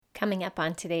Coming up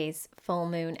on today's full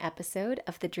moon episode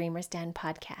of the Dreamer's Den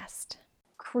podcast.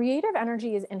 Creative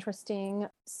energy is interesting.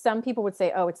 Some people would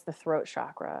say, oh, it's the throat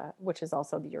chakra, which is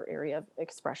also your area of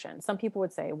expression. Some people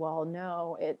would say, well,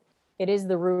 no, it is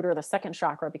the root or the second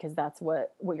chakra because that's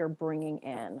what you're bringing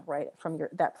in, right, from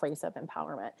that place of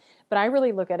empowerment. But I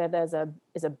really look at it as a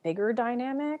bigger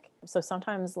dynamic. So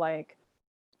sometimes like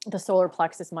the solar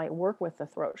plexus might work with the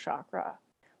throat chakra.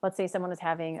 Let's say someone is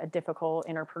having a difficult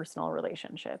interpersonal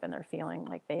relationship and they're feeling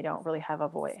like they don't really have a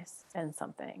voice in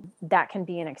something. That can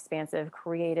be an expansive,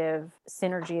 creative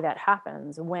synergy that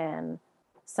happens when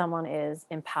someone is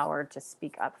empowered to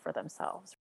speak up for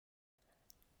themselves.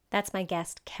 That's my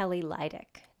guest, Kelly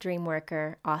Lydic, dream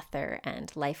worker, author,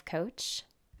 and life coach.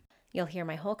 You'll hear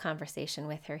my whole conversation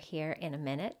with her here in a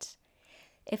minute.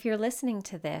 If you're listening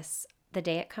to this the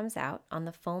day it comes out on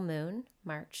the full moon,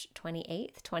 March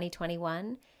 28th,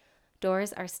 2021,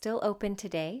 doors are still open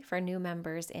today for new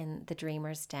members in the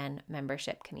Dreamer's Den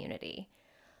membership community.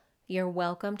 You're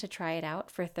welcome to try it out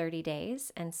for 30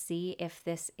 days and see if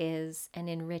this is an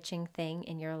enriching thing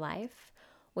in your life,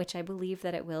 which I believe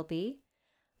that it will be.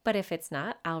 But if it's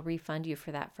not, I'll refund you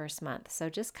for that first month. So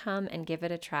just come and give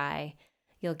it a try.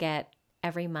 You'll get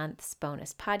every month's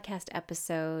bonus podcast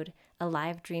episode, a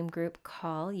live dream group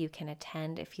call you can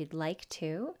attend if you'd like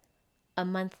to, a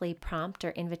monthly prompt or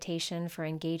invitation for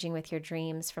engaging with your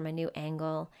dreams from a new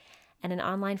angle, and an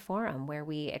online forum where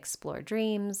we explore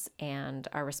dreams and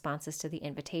our responses to the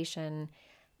invitation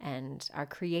and our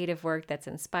creative work that's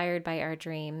inspired by our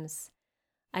dreams.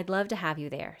 I'd love to have you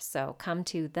there, so come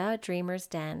to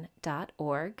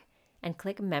thedreamersden.org and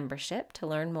click membership to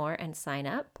learn more and sign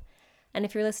up. And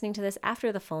if you're listening to this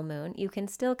after the full moon, you can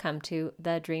still come to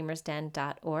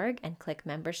thedreamersden.org and click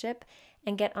membership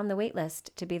and get on the wait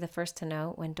list to be the first to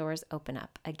know when doors open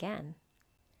up again.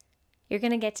 You're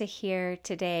going to get to hear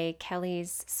today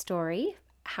Kelly's story,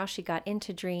 how she got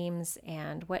into dreams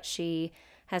and what she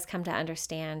has come to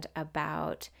understand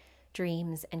about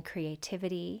dreams and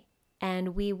creativity.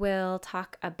 And we will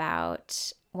talk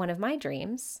about one of my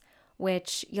dreams,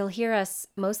 which you'll hear us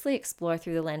mostly explore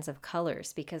through the lens of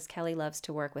colors because Kelly loves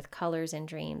to work with colors in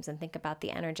dreams and think about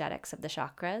the energetics of the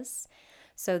chakras.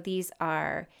 So these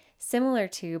are similar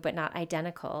to, but not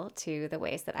identical to, the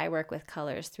ways that I work with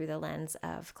colors through the lens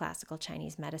of classical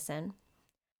Chinese medicine.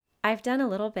 I've done a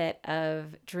little bit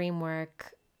of dream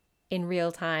work in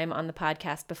real time on the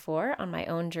podcast before on my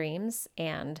own dreams,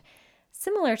 and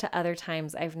similar to other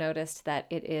times, I've noticed that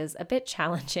it is a bit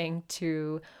challenging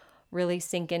to really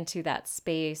sink into that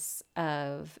space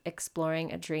of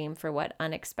exploring a dream for what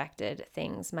unexpected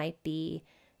things might be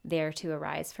there to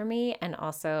arise for me, and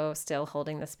also still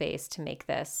holding the space to make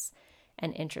this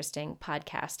an interesting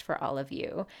podcast for all of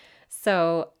you.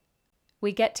 So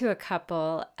we get to a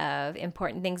couple of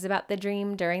important things about the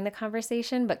dream during the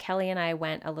conversation, but Kelly and I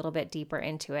went a little bit deeper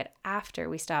into it after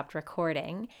we stopped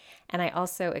recording. And I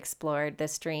also explored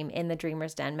this dream in the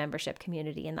Dreamer's Den membership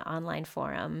community in the online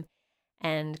forum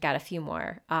and got a few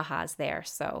more ahas there.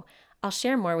 So I'll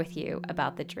share more with you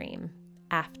about the dream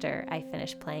after I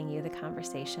finish playing you the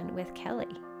conversation with Kelly.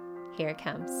 Here it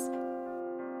comes.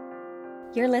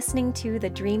 You're listening to the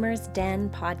Dreamer's Den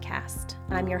podcast.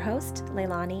 I'm your host,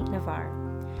 Leilani Navar.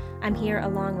 I'm here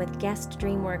along with guest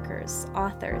dream workers,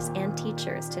 authors, and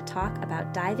teachers to talk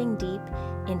about diving deep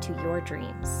into your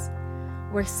dreams.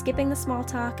 We're skipping the small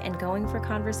talk and going for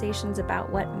conversations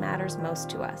about what matters most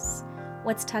to us,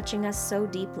 what's touching us so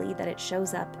deeply that it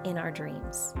shows up in our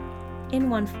dreams, in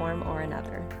one form or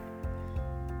another.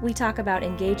 We talk about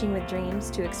engaging with dreams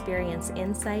to experience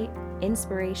insight,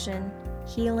 inspiration,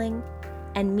 healing,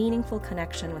 and meaningful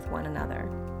connection with one another.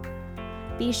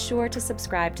 Be sure to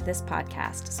subscribe to this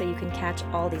podcast so you can catch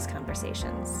all these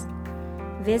conversations.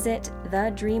 Visit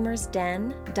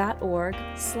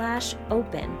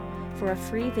thedreamersden.org/open for a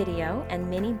free video and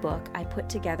mini book I put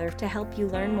together to help you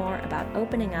learn more about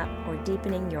opening up or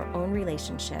deepening your own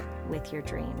relationship with your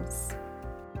dreams.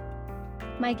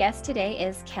 My guest today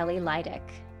is Kelly Lydic.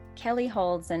 Kelly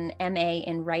holds an MA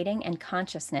in Writing and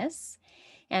Consciousness,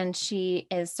 and she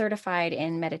is certified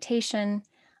in meditation,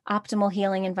 optimal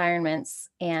healing environments,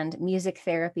 and music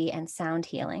therapy and sound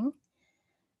healing.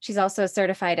 She's also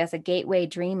certified as a Gateway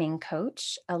Dreaming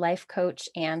Coach, a life coach,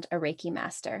 and a Reiki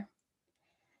master.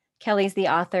 Kelly's the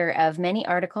author of many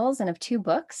articles and of 2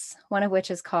 books, one of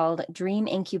which is called Dream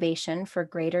Incubation for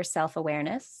Greater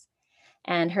Self-Awareness.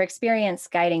 And her experience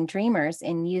guiding dreamers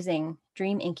in using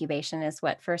dream incubation is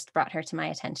what first brought her to my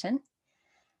attention.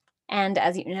 And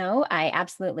as you know, I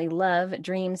absolutely love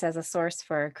dreams as a source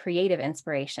for creative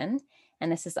inspiration.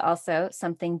 And this is also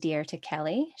something dear to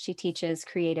Kelly. She teaches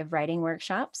creative writing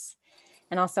workshops.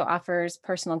 and also offers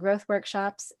personal growth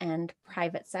workshops and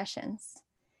private sessions.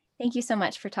 Thank you so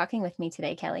much for talking with me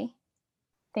today, Kelly.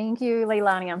 Thank you,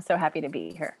 Leilani. I'm so happy to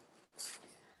be here.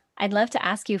 I'd love to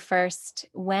ask you first,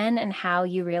 when and how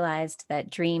you realized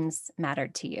that dreams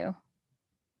mattered to you.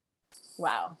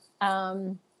 Wow.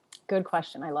 Good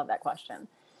question. I love that question.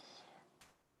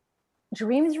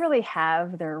 Dreams really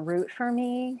have their root for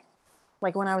me,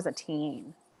 like when I was a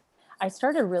teen. I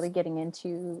started really getting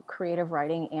into creative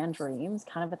writing and dreams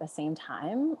kind of at the same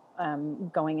time,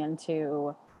 going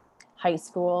into high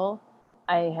school.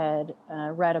 I had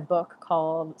read a book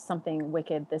called Something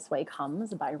Wicked This Way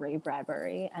Comes by Ray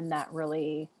Bradbury, and that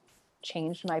really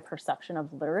changed my perception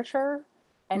of literature.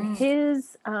 And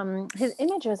his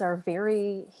images are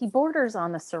he borders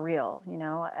on the surreal, you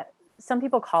know. Some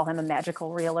people call him a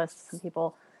magical realist. Some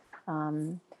people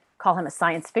call him a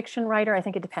science fiction writer. I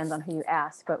think it depends on who you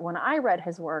ask. But when I read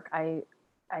his work, I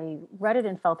read it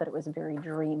and felt that it was very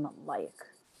dream-like.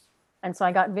 And so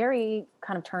I got very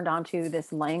kind of turned on to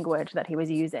this language that he was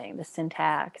using, the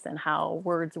syntax and how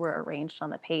words were arranged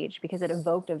on the page, because it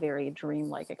evoked a very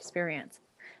dream-like experience.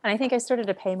 And I think I started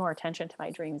to pay more attention to my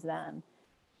dreams then.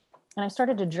 And I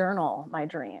started to journal my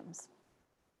dreams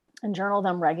and journal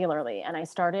them regularly. And I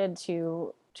started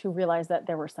to realize that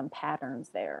there were some patterns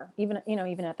there. Even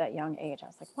at that young age, I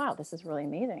was like, wow, this is really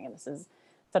amazing. And this is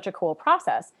such a cool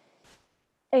process.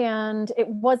 And it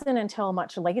wasn't until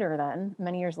much later then,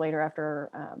 many years later, after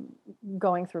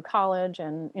going through college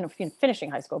and,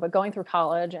 finishing high school, but going through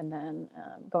college and then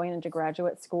going into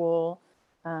graduate school,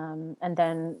 and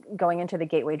then going into the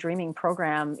Gateway Dreaming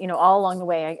program, all along the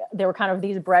way, there were kind of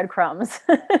these breadcrumbs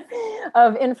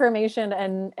of information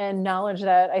and knowledge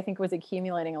that I think was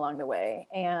accumulating along the way.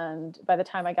 And by the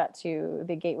time I got to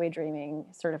the Gateway Dreaming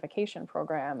certification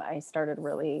program, I started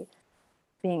really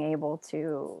being able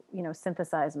to,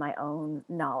 synthesize my own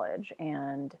knowledge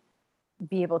and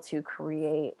be able to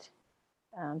create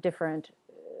different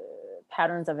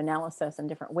patterns of analysis and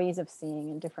different ways of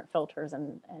seeing and different filters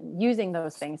and using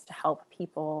those things to help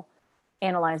people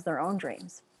analyze their own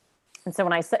dreams. And so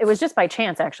it was just by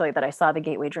chance actually that I saw the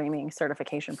Gateway Dreaming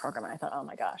certification program and I thought, oh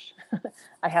my gosh,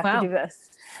 I have to do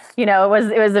this. It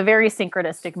was a very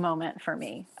synchronistic moment for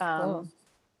me. Cool.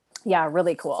 Yeah,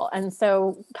 really cool. And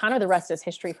so kind of the rest is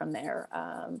history from there.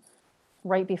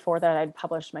 Right before that, I'd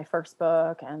published my first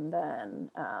book, and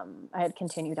then I had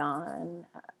continued on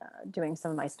doing some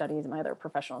of my studies, my other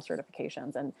professional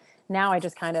certifications. And now I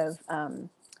just kind of,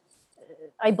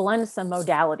 I blend some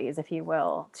modalities, if you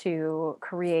will, to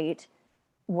create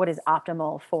what is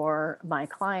optimal for my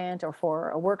client or for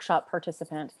a workshop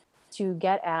participant to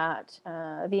get at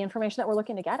the information that we're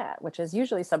looking to get at, which is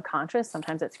usually subconscious.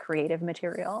 Sometimes it's creative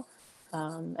material.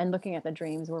 And looking at the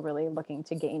dreams, we're really looking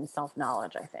to gain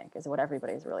self-knowledge, I think, is what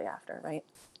everybody's really after, right?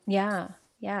 Yeah.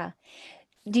 Yeah.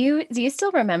 Do you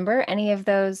still remember any of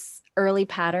those early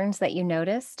patterns that you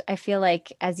noticed? I feel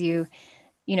like as you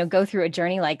go through a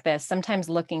journey like this, sometimes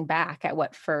looking back at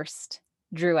what first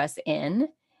drew us in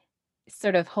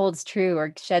sort of holds true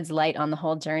or sheds light on the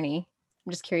whole journey.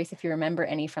 I'm just curious if you remember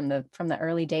any from the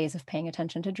early days of paying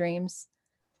attention to dreams.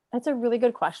 That's a really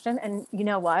good question. And you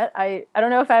know what? I don't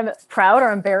know if I'm proud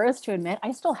or embarrassed to admit,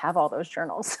 I still have all those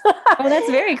journals. Oh, that's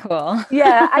very cool.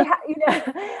 Yeah.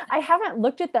 I haven't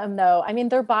looked at them though. I mean,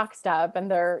 they're boxed up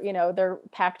and they're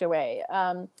packed away.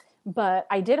 But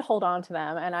I did hold on to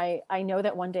them. And I know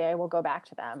that one day I will go back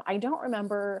to them. I don't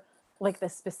remember like the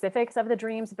specifics of the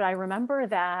dreams, but I remember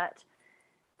that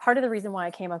part of the reason why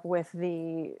I came up with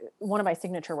one of my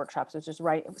signature workshops was just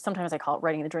sometimes I call it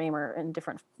writing the dream, or in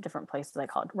different places I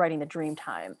call it writing the dream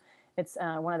time. It's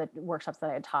one of the workshops that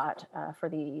I had taught for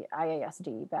the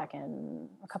IASD back in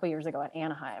a couple years ago at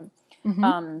Anaheim.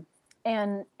 Mm-hmm.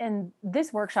 And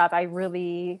this workshop I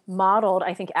really modeled,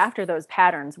 I think, after those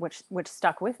patterns, which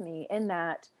stuck with me, in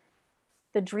that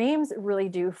the dreams really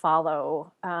do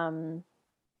follow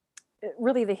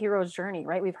really the hero's journey,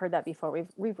 right? We've heard that before.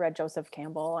 We've read Joseph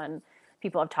Campbell, and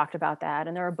people have talked about that.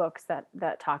 And there are books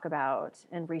that talk about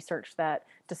and research that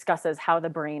discusses how the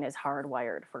brain is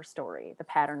hardwired for story, the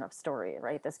pattern of story,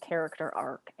 right? This character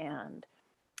arc. And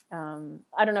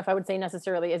I don't know if I would say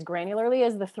necessarily as granularly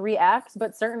as the 3 acts,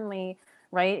 but certainly,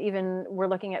 right? Even we're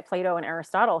looking at Plato and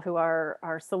Aristotle, who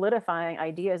are solidifying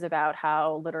ideas about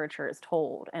how literature is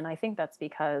told. And I think that's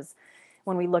because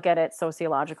when we look at it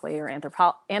sociologically or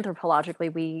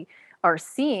anthropologically, we are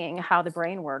seeing how the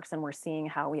brain works, and we're seeing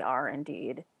how we are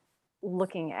indeed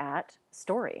looking at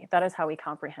story. That is how we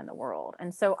comprehend the world.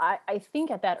 And so I think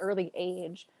at that early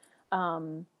age,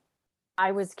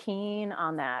 I was keen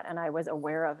on that and I was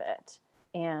aware of it.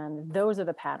 And those are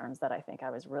the patterns that I think I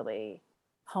was really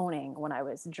honing when I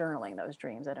was journaling those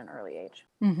dreams at an early age.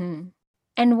 Mm-hmm.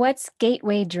 And what's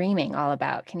gateway dreaming all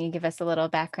about? Can you give us a little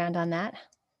background on that?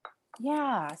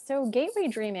 Yeah. So gateway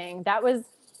dreaming, that was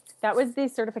the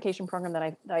certification program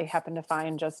that I happened to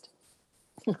find just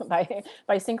by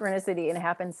synchronicity and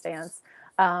happenstance.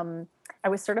 I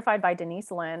was certified by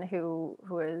Denise Linn, who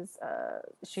is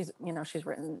she's she's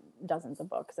written dozens of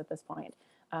books at this point.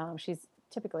 She's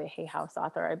typically a Hay House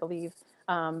author, I believe.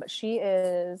 But she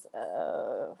is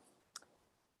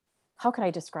how can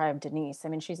I describe Denise? I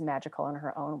mean, she's magical in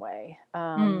her own way.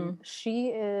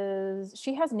 She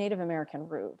has Native American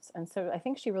roots, and so I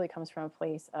think she really comes from a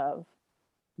place of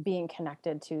being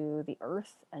connected to the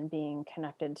earth and being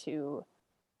connected to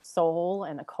soul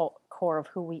and the core of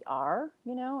who we are,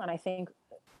 and I think,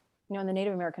 in the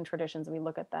Native American traditions, we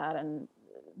look at that, and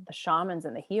the shamans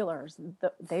and the healers,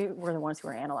 they were the ones who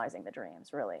were analyzing the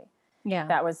dreams, really. Yeah.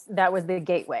 That was the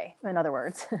gateway, in other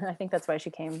words. I think that's why she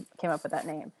came up with that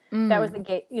name. That was the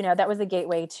gate, that was the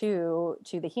gateway to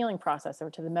the healing process, or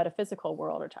to the metaphysical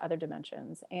world, or to other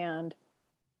dimensions. And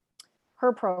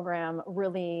her program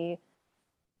really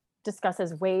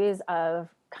discusses ways of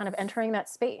kind of entering that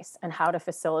space and how to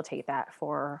facilitate that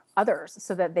for others,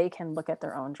 so that they can look at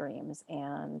their own dreams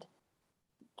and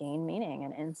gain meaning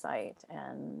and insight,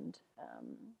 and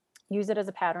use it as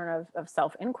a pattern of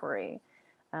self-inquiry.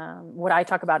 What I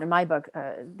talk about in my book,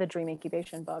 the Dream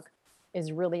Incubation book,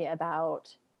 is really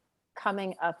about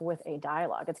coming up with a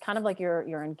dialogue. It's kind of like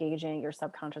you're engaging your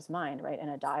subconscious mind, right, in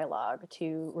a dialogue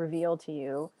to reveal to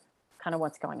you kind of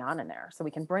what's going on in there, so we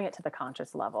can bring it to the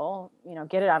conscious level,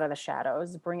 get it out of the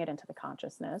shadows, bring it into the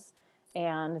consciousness,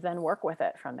 and then work with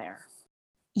it from there.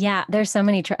 Yeah, there's so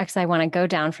many tracks I want to go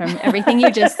down from everything you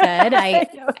just said.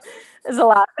 There's a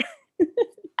lot.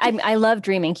 I love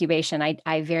dream incubation.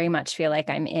 I very much feel like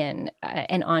I'm in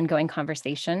an ongoing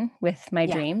conversation with my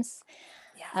dreams.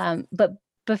 Yeah. But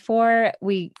before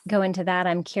we go into that,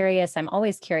 I'm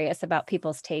always curious about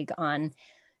people's take on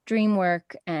dream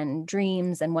work and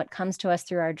dreams and what comes to us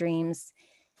through our dreams,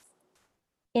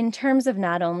 in terms of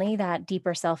not only that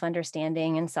deeper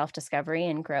self-understanding and self-discovery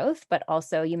and growth, but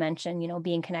also, you mentioned,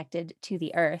 being connected to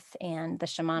the earth and the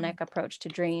shamanic approach to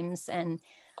dreams. And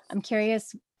I'm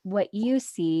curious what you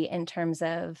see in terms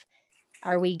of,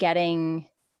 are we getting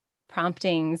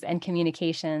promptings and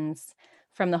communications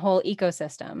from the whole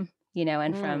ecosystem,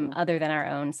 and from other than our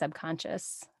own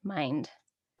subconscious mind?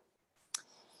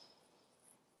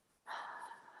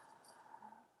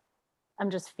 I'm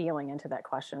just feeling into that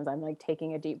question as I'm like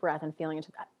taking a deep breath and feeling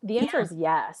into that. The answer is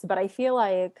yes, but I feel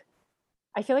like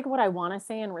what I want to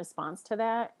say in response to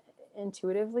that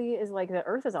intuitively is like, the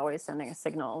earth is always sending us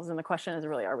signals, and the question is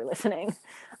really, are we listening?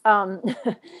 And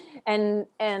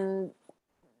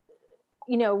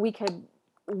we could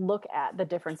look at the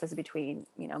differences between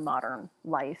modern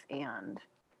life and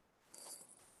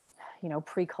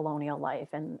pre-colonial life,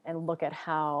 and look at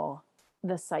how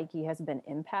the psyche has been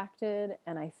impacted,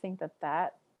 and I think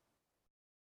that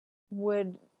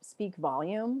would speak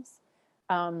volumes.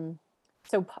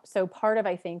 So part of,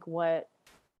 I think, what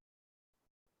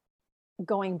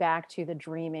going back to the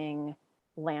dreaming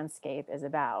landscape is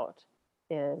about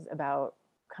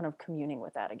kind of communing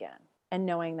with that again, and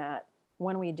knowing that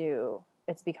when we do,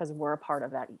 it's because we're a part of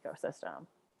that ecosystem.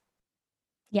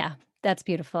 Yeah, that's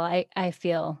beautiful. I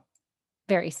feel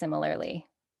very similarly.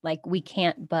 Like, we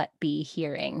can't but be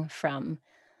hearing from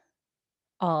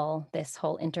all this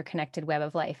whole interconnected web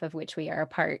of life of which we are a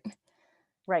part.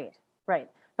 Right.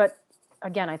 But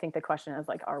again, I think the question is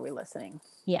like, are we listening?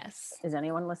 Yes. Is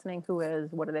anyone listening? Who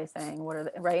is? What are they saying?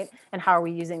 Right? And how are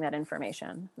we using that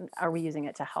information? Are we using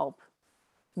it to help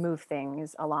move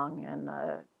things along in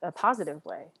a positive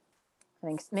way? I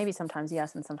think maybe sometimes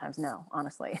yes and sometimes no,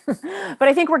 honestly. But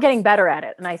I think we're getting better at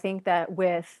it. And I think that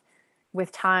with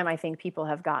time, I think people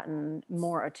have gotten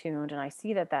more attuned, and I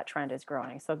see that trend is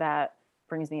growing. So that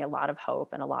brings me a lot of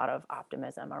hope and a lot of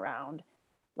optimism around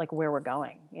like where we're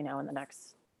going, in the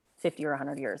next 50 or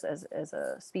 100 years as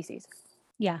a species.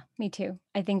 Yeah, me too.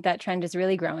 I think that trend is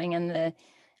really growing. And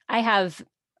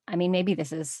maybe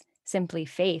this is simply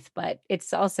faith, but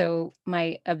it's also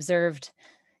my observed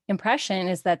impression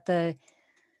is that the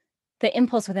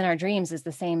impulse within our dreams is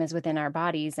the same as within our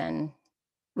bodies and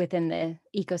within the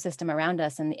ecosystem around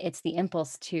us. And it's the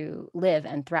impulse to live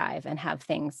and thrive and have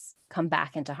things come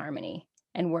back into harmony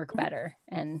and work better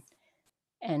and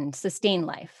sustain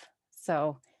life.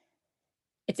 So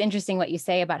it's interesting what you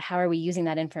say about how are we using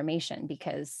that information,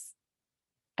 because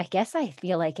I guess I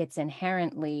feel like it's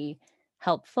inherently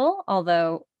helpful,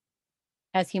 although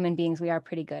as human beings, we are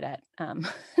pretty good at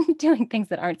doing things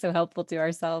that aren't so helpful to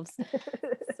ourselves.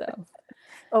 So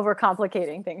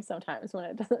overcomplicating things sometimes when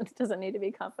it doesn't need to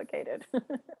be complicated.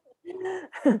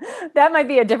 That might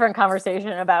be a different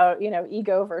conversation about,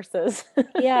 ego versus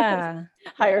Yeah.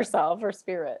 higher self or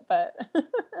spirit, but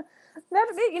that,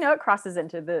 it crosses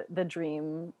into the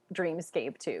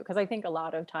dreamscape too, because I think a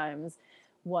lot of times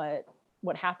what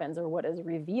happens or what is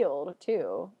revealed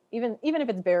too, even if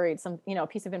it's buried, some, a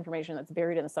piece of information that's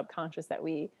buried in the subconscious that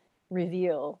we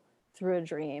reveal through a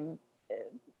dream,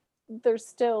 there's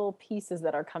still pieces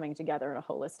that are coming together in a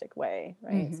holistic way,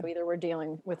 right? So either we're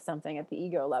dealing with something at the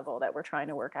ego level that we're trying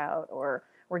to work out, or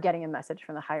we're getting a message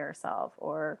from the higher self,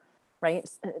 or right.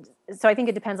 So I think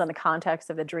it depends on the context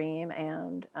of the dream,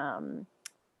 and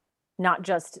not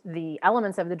just the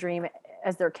elements of the dream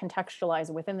as they're contextualized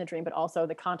within the dream, but also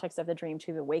the context of the dream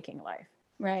to the waking life,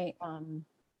 Right. and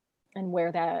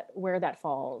where that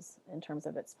falls in terms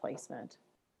of its placement.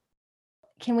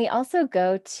 Can we also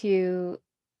go to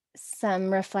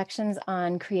some reflections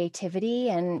on creativity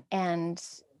and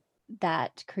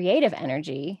that creative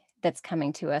energy that's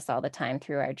coming to us all the time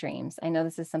through our dreams? I know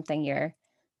this is something you're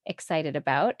excited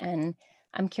about, and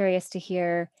I'm curious to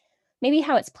hear maybe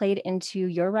how it's played into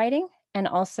your writing, and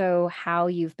also how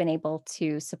you've been able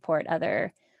to support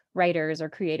other writers or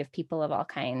creative people of all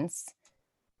kinds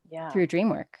Yeah. through dream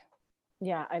work.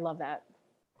 Yeah, I love that.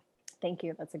 Thank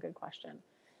you. That's a good question.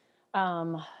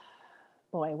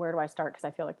 Boy, where do I start? Because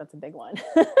I feel like that's a big one.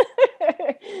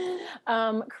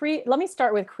 Let me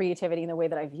start with creativity and the way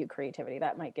that I view creativity.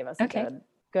 That might give us a Okay.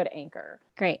 good anchor.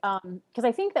 Great. Because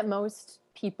I think that most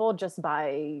people, just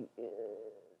by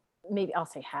maybe I'll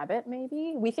say habit,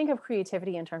 maybe we think of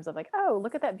creativity in terms of like, oh,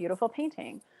 look at that beautiful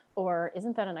painting, or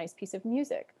isn't that a nice piece of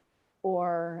music,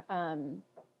 or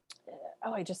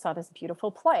oh, I just saw this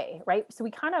beautiful play, right? So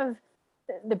we kind of,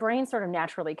 the brain sort of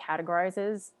naturally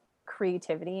categorizes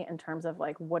creativity in terms of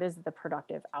like, what is the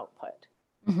productive output,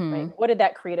 right? What did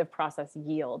that creative process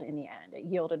yield in the end? It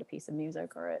yielded a piece of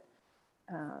music, or it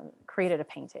created a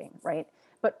painting, right?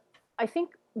 But I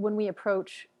think when we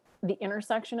approach the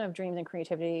intersection of dreams and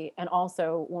creativity, and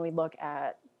also when we look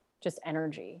at just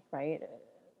energy, right?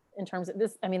 In terms of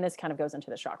this, I mean, this kind of goes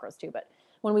into the chakras too, but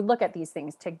when we look at these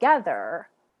things together,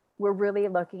 we're really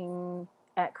looking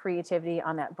at creativity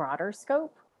on that broader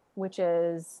scope, which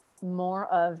is more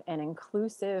of an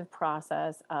inclusive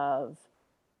process of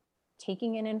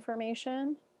taking in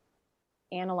information,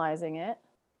 analyzing it,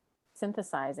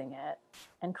 synthesizing it,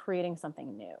 and creating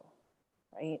something new,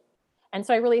 right? And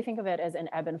so I really think of it as an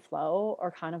ebb and flow,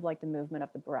 or kind of like the movement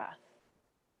of the breath,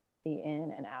 the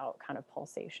in and out kind of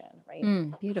pulsation, right?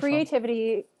 Beautiful.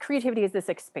 Creativity is this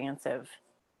expansive.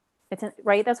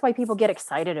 Right. That's why people get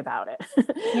excited about it.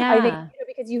 Yeah. I think,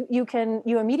 because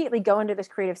you immediately go into this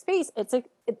creative space.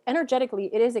 Energetically,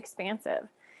 it is expansive.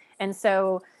 And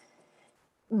so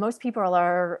most people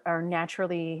are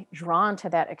naturally drawn to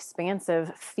that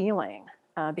expansive feeling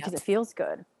because it feels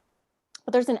good.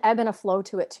 But there's an ebb and a flow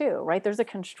to it too, right? There's a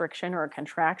constriction or a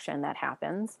contraction that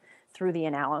happens through the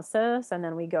analysis, and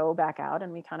then we go back out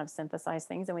and we kind of synthesize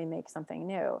things and we make something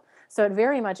new. So it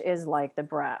very much is like the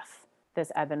breath,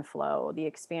 this ebb and flow, the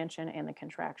expansion and the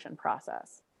contraction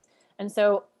process. And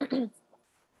so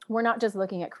we're not just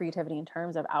looking at creativity in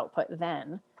terms of output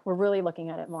then, we're really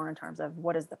looking at it more in terms of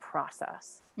what is the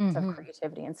process of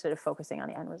creativity, instead of focusing on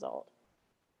the end result.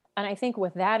 And I think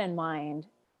with that in mind,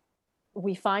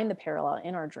 we find the parallel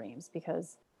in our dreams,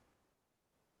 because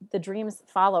the dreams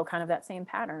follow kind of that same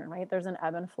pattern, right? There's an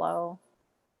ebb and flow.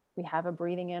 We have a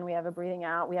breathing in, we have a breathing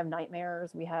out, we have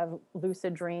nightmares, we have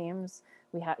lucid dreams,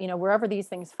 we have, wherever these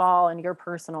things fall in your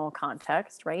personal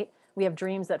context, right? We have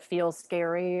dreams that feel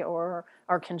scary or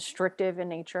are constrictive in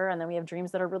nature, and then we have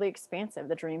dreams that are really expansive,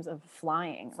 the dreams of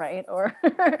flying, right? Or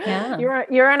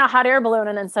you're in a hot air balloon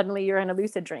and then suddenly you're in a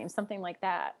lucid dream, something like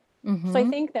that. So I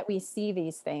think that we see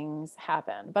these things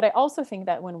happen, but I also think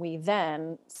that when we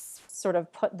then sort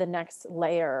of put the next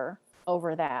layer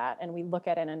over that and we look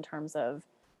at it in terms of,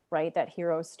 right, that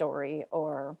hero story,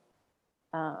 or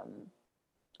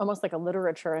almost like a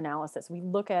literature analysis, we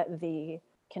look at the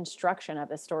construction of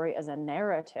the story as a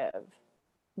narrative,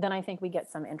 then I think we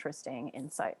get some interesting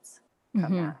insights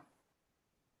from that.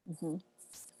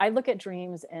 I look at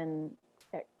dreams when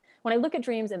I look at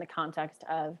dreams in the context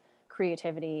of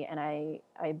creativity, and I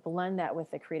blend that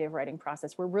with the creative writing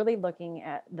process, we're really looking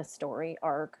at the story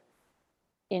arc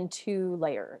in two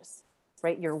layers,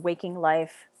 right? Your waking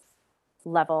life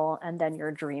level and then your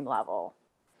dream level.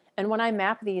 And when I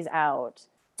map these out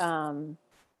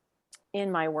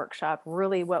in my workshop,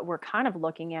 really what we're kind of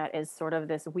looking at is sort of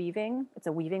this weaving. It's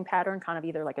a weaving pattern, kind of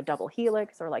either like a double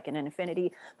helix or like an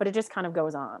infinity, but it just kind of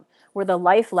goes on, where the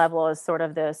life level is sort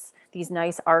of these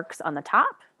nice arcs on the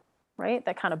top, right?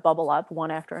 That kind of bubble up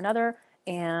one after another.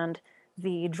 And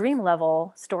the dream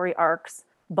level story arcs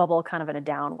bubble kind of in a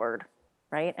downward,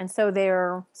 right? And so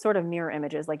they're sort of mirror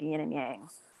images like yin and yang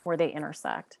where they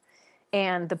intersect.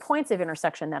 And the points of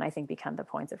intersection then I think become the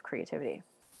points of creativity.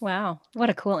 Wow. What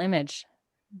a cool image.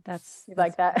 You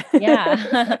like that?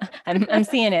 Yeah. I'm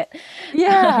seeing it.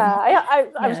 Yeah.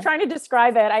 I was Yeah. trying to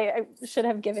describe it. I should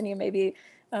have given you maybe,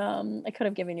 I could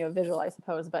have given you a visual, I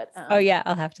suppose, but. Oh yeah,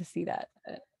 I'll have to see that.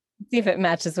 See if it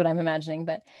matches what I'm imagining,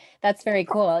 but that's very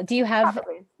cool. Do you have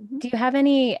Probably. Mhm. do you have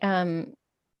any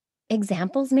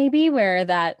examples maybe where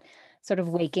that sort of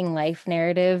waking life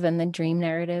narrative and the dream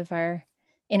narrative are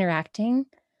interacting?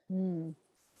 Mm.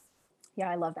 Yeah,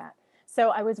 I love that.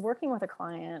 So I was working with a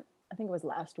client, I think it was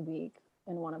last week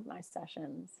in one of my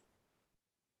sessions.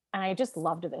 And I just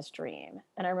loved this dream.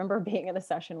 And I remember being in a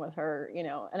session with her,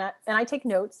 and I take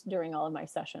notes during all of my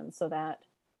sessions so that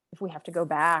if we have to go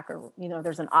back or,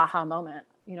 there's an aha moment,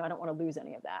 I don't want to lose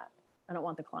any of that. I don't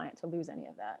want the client to lose any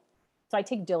of that. So I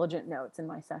take diligent notes in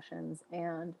my sessions.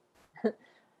 And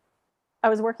I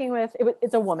was working with,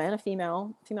 it's a woman, a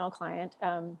female client,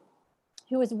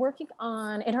 who was working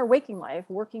on, in her waking life,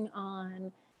 working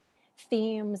on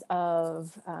themes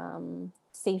of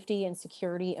safety and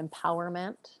security,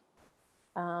 empowerment,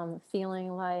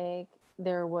 feeling like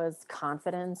there was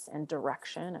confidence and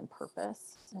direction and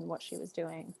purpose in what she was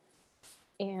doing.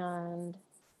 And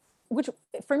which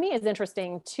for me is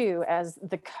interesting too, as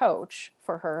the coach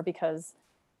for her, because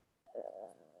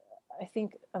I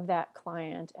think of that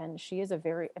client and she's a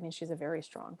very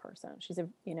strong person. She's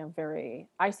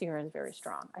I see her as very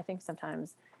strong. I think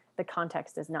sometimes the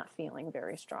context is not feeling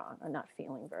very strong or not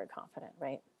feeling very confident,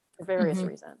 right? For various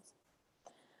reasons.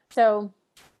 So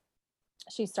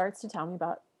she starts to tell me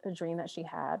about a dream that she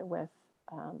had with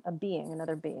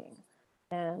another being.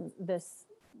 And this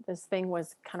thing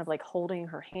was kind of like holding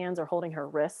her hands or holding her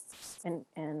wrists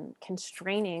and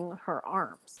constraining her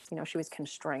arms. She was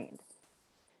constrained.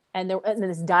 And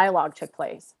this dialogue took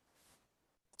place.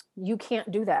 You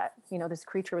can't do that. This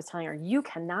creature was telling her, you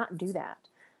cannot do that.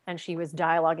 And she was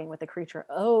dialoguing with the creature.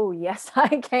 Oh, yes,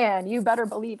 I can. You better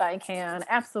believe I can.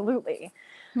 Absolutely.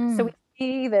 So we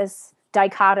see this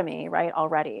dichotomy, right,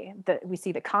 already. We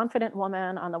see the confident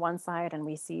woman on the one side, and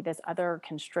we see this other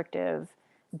constrictive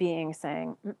being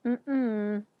saying,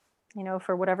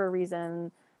 for whatever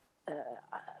reason,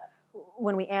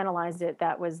 when we analyzed it,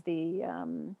 that was the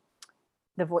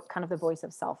kind of the voice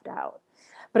of self-doubt.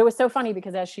 But it was so funny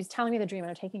because as she's telling me the dream and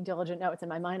I'm taking diligent notes, in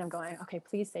my mind I'm going, okay,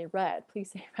 please say red,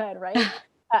 right?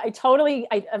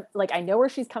 I know where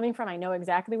she's coming from. I know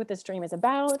exactly what this dream is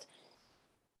about.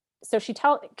 So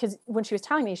because when she was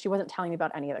telling me, she wasn't telling me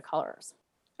about any of the colors.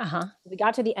 We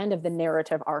got to the end of the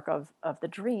narrative arc of the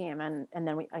dream, and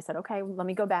then I said, okay, let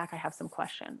me go back. I have some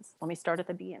questions. Let me start at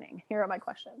the beginning. Here are my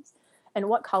questions. And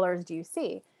what colors do you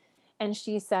see? And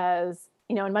she says,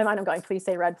 in my mind, I'm going, please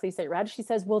say red, please say red. She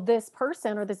says, well, this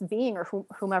person or this being or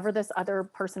whomever this other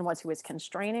person was who was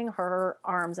constraining her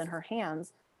arms and her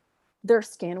hands, their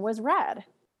skin was red.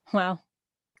 Wow.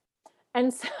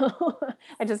 And so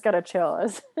I just got a chill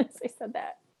as I said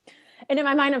that. And in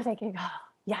my mind, I'm thinking, oh,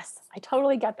 yes, I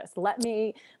totally get this. Let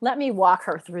me walk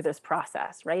her through this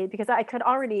process, right? Because I could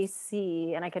already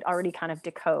see and I could already kind of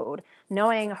decode,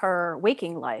 knowing her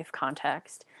waking life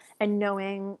context and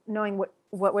knowing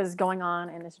what was going on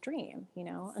in this dream,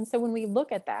 And so when we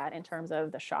look at that in terms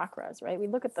of the chakras, right? We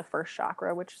look at the first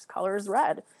chakra, which is colors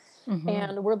red.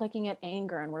 And we're looking at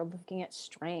anger and we're looking at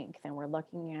strength and we're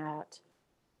looking at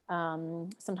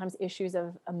sometimes issues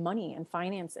of money and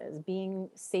finances, being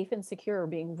safe and secure,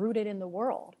 being rooted in the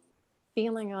world,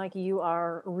 feeling like you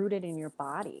are rooted in your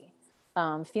body,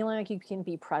 feeling like you can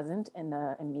be present in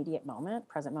the immediate moment,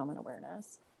 present moment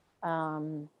awareness,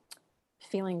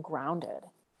 feeling grounded.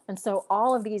 And so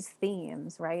all of these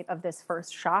themes, right, of this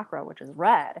first chakra, which is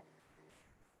red,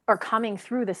 are coming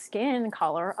through the skin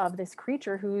color of this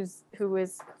creature who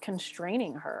is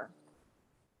constraining her.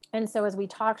 And so as we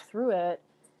talked through it,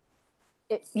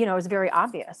 it was very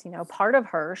obvious, part of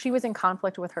her, she was in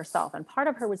conflict with herself, and part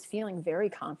of her was feeling very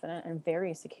confident and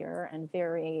very secure and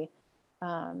very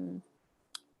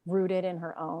rooted in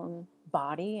her own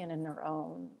body and in her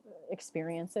own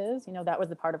experiences. That was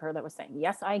the part of her that was saying,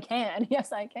 yes, I can.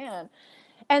 Yes, I can.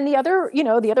 And the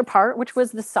other part, which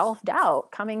was the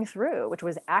self-doubt coming through, which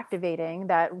was activating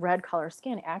that red color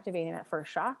skin, activating that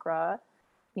first chakra,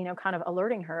 kind of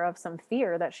alerting her of some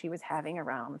fear that she was having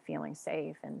around feeling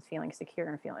safe and feeling secure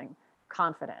and feeling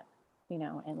confident,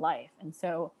 in life. And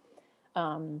so,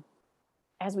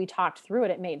 as we talked through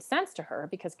it, it made sense to her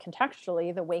because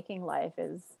contextually the waking life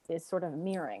is sort of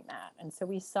mirroring that. And so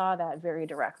we saw that very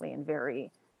directly and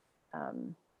very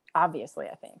obviously,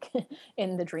 I think,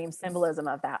 in the dream symbolism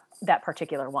of that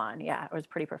particular one. Yeah, it was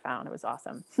pretty profound. It was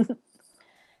awesome.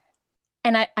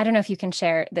 And I don't know if you can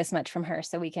share this much from her,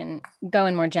 so we can go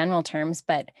in more general terms,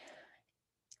 but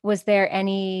was there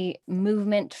any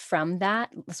movement from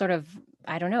that sort of,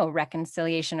 I don't know,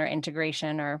 reconciliation or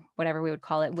integration or whatever we would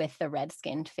call it with the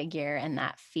red-skinned figure and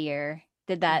that fear?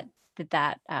 Did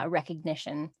that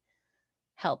recognition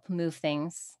help move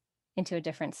things into a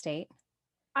different state?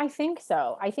 I think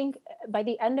so. I think by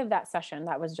the end of that session,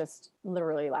 that was just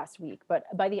literally last week, but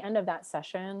by the end of that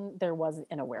session, there was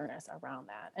an awareness around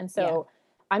that. And so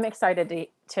I'm excited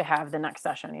to have the next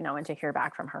session, and to hear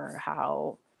back from her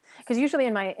how, because usually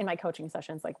in my coaching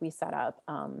sessions, like we set up,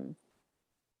 I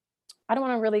don't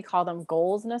want to really call them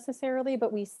goals necessarily,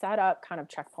 but we set up kind of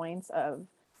checkpoints of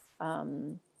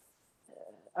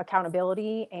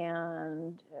accountability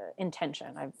and intention.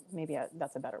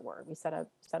 That's a better word. We set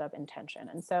up intention.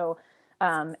 And so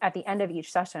at the end of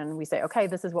each session, we say, okay,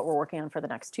 this is what we're working on for the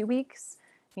next 2 weeks.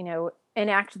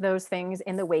 Enact those things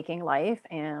in the waking life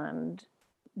and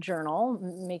journal,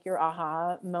 make your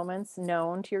aha moments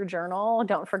known to your journal.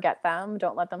 Don't forget them.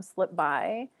 Don't let them slip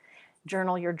by.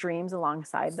 Journal your dreams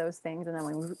alongside those things. And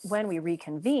then when we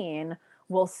reconvene,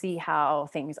 we'll see how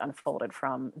things unfolded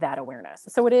from that awareness.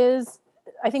 So it is,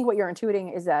 I think what you're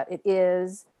intuiting is that it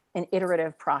is an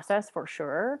iterative process for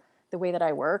sure, the way that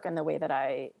I work and the way that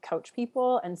I coach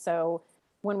people. And so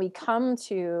when we come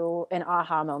to an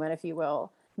aha moment, if you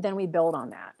will, then we build on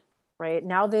that, right?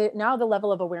 Now the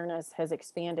level of awareness has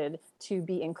expanded to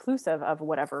be inclusive of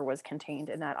whatever was contained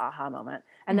in that aha moment.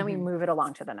 And then we move it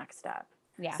along to the next step.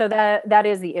 Yeah. So that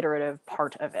is the iterative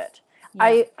part of it.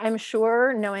 Yeah. I'm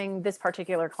sure, knowing this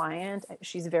particular client,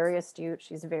 she's very astute.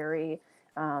 She's very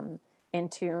in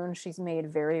tune. She's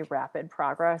made very rapid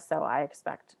progress. So I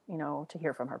expect, to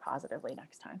hear from her positively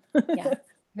next time. Yeah.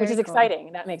 Which is Very cool.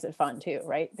 exciting. That makes it fun too,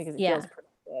 right? Because it Yeah. feels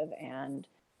productive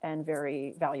and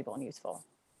very valuable and useful.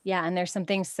 Yeah. And there's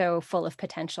something so full of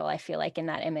potential, I feel like, in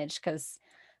that image, because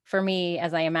for me,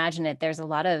 as I imagine it, there's a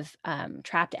lot of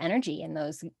trapped energy in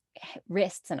those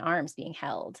wrists and arms being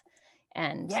held.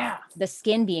 And Yeah. the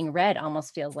skin being red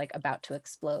almost feels like about to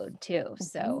explode too.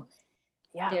 So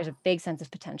there's a big sense of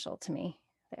potential to me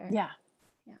there.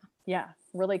 Yeah.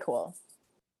 Really cool.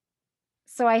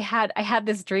 So I had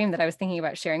this dream that I was thinking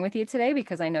about sharing with you today,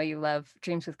 because I know you love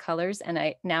dreams with colors, and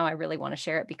I really want to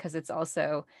share it because it's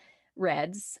also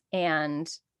reds and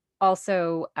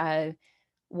also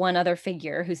one other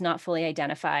figure who's not fully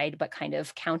identified but kind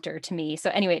of counter to me. So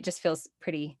anyway, it just feels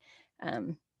pretty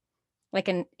like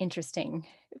an interesting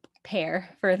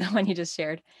pair for the one you just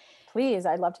shared. Please,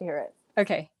 I'd love to hear it.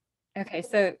 Okay.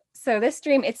 So this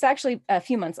dream, it's actually a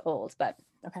few months old, but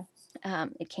okay.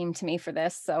 It came to me for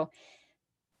this.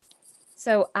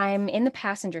 So I'm in the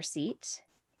passenger seat,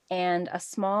 and a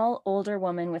small older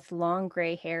woman with long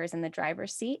gray hair is in the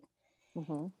driver's seat.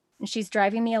 Mm-hmm. And she's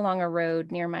driving me along a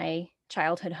road near my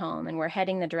childhood home, and we're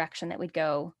heading the direction that we'd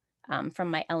go from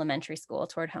my elementary school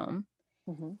toward home.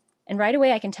 Mm-hmm. And right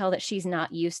away, I can tell that she's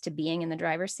not used to being in the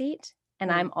driver's seat.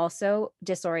 And I'm also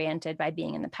disoriented by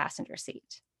being in the passenger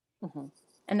seat. Mm-hmm.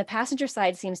 And the passenger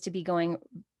side seems to be going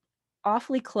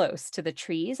awfully close to the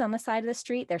trees on the side of the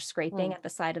street. They're scraping at the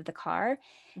side of the car,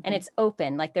 and it's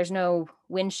open. Like there's no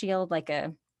windshield, like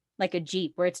a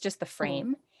Jeep, where it's just the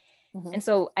frame. Mm-hmm. And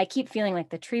so I keep feeling like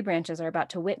the tree branches are about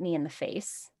to whip me in the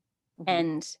face.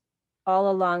 And all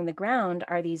along the ground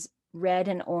are these red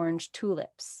and orange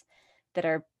tulips that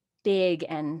are big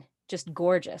and just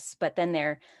gorgeous, but then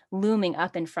they're looming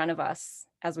up in front of us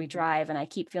as we drive. And I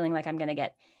keep feeling like I'm going to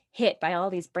get hit by all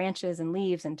these branches and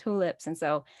leaves and tulips. And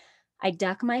so I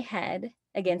duck my head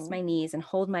against my knees and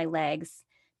hold my legs,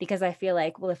 because I feel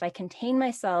like, well, if I contain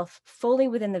myself fully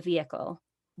within the vehicle,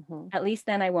 at least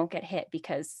then I won't get hit,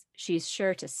 because she's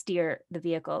sure to steer the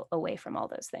vehicle away from all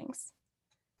those things.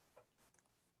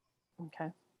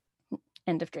 Okay.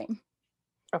 End of dream.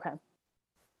 Okay.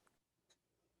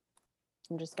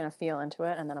 I'm just going to feel into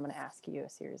it, and then I'm going to ask you a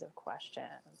series of questions.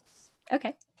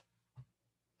 Okay.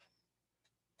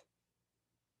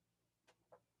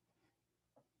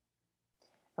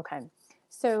 Okay.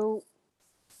 So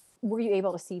were you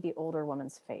able to see the older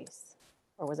woman's face,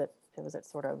 or was it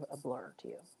sort of a blur to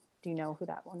you? Do you know who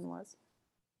that one was?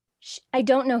 I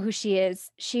don't know who she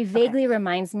is. She vaguely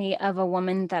reminds me of a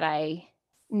woman that I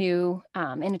knew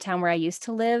in a town where I used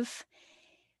to live,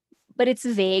 but it's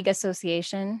a vague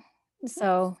association.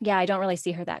 So yeah, I don't really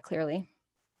see her that clearly.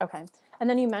 Okay. And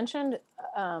then you mentioned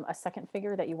a second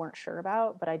figure that you weren't sure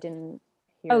about, but I didn't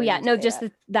hear. Oh yeah, no, just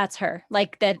that. That's her.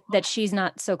 Like that she's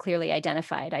not so clearly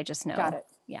identified. I just know. Got it.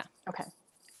 Yeah.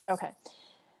 Okay.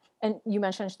 And you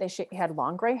mentioned she had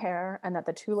long gray hair and that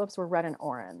the tulips were red and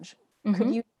orange. Could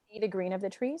Mhm. you see the green of the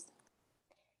trees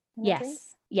in the dream?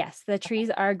 Yes. Yes, the Okay. trees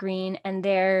are green and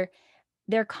they're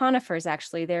conifers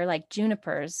actually. They're like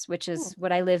junipers, which Hmm. is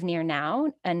what I live near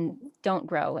now and Mhm. don't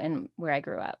grow in where I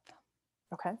grew up.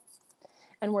 Okay.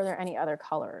 And were there any other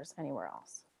colors anywhere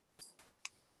else?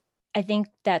 I think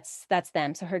that's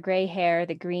them. So her gray hair,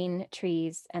 the green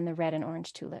trees, and the red and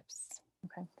orange tulips.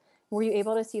 Okay. Were you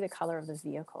able to see the color of the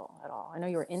vehicle at all? I know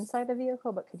you were inside the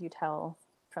vehicle, but could you tell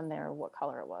from there what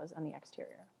color it was on the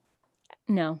exterior?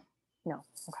 No. No.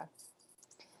 Okay.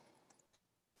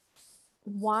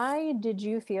 Why did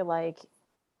you feel like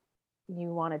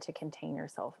you wanted to contain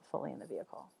yourself fully in the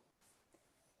vehicle?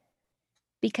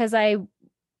 Because I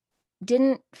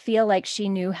didn't feel like she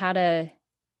knew how to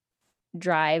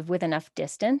drive with enough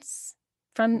distance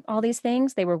from all these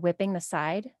things. They were whipping the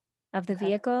side of the Okay.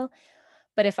 vehicle.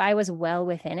 But if I was well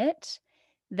within it,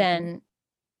 Hmm. then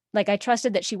like I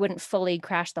trusted that she wouldn't fully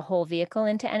crash the whole vehicle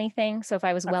into anything. So if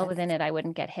I was well Okay. within it, I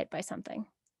wouldn't get hit by something.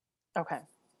 Okay.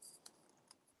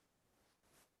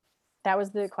 That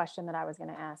was the question that I was going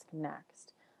to ask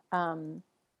next. Because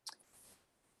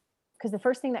the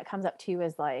first thing that comes up to you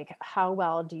is like, how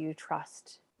well do you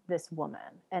trust this woman?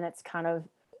 And it's kind of,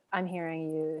 I'm hearing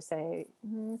you say,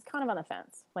 it's kind of on the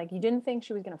fence. Like you didn't think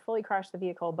she was going to fully crash the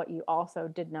vehicle, but you also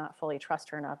did not fully trust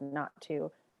her enough not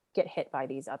to get hit by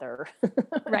these other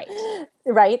Right.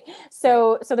 right.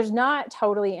 So there's not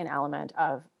totally an element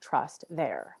of trust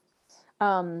there.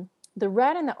 The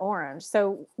red and the orange.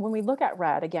 So when we look at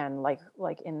red again, like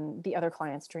in the other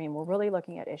client's dream, we're really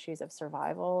looking at issues of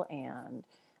survival and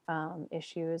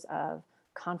issues of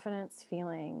confidence,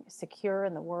 feeling secure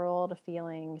in the world,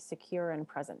 feeling secure in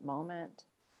present moment.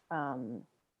 Um,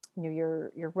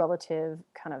 your relative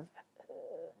kind of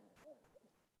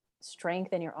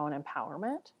strength and your own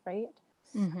empowerment, right?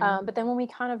 Mm-hmm. But then when we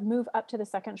kind of move up to the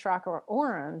second chakra or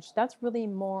orange, that's really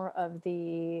more of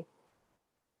the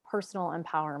personal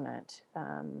empowerment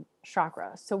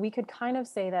chakra. So we could kind of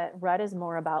say that red is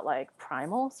more about like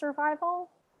primal survival,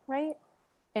 right?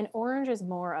 And orange is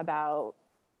more about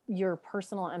your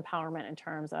personal empowerment in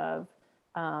terms of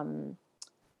um,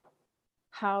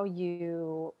 how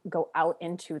you go out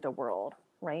into the world,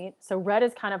 right? So red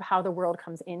is kind of how the world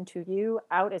comes into you.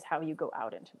 Out is how you go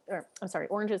out into, or I'm sorry,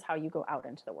 orange is how you go out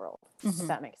into the world, if Mm-hmm.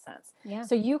 that makes sense. Yeah.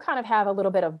 So you kind of have a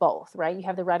little bit of both, right? You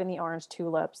have the red and the orange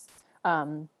tulips.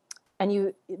 And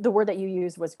the word that you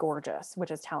used was gorgeous,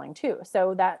 which is telling too.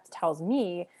 So that tells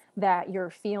me that you're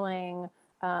feeling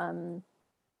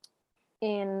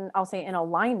I'll say in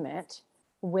alignment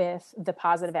with the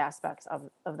positive aspects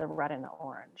of the red and the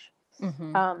orange.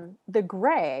 Mm-hmm. The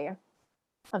gray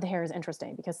of the hair is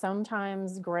interesting because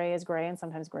sometimes gray is gray and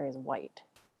sometimes gray is white.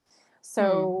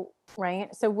 So,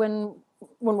 right. So when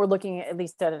we're looking at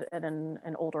least at an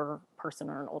older person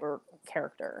or an older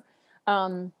character,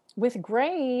 with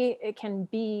gray, it can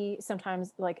be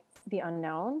sometimes like the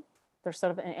unknown. There's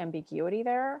sort of an ambiguity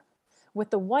there. With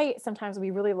the white, sometimes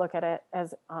we really look at it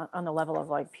as on the level of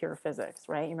like pure physics,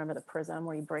 right? You remember the prism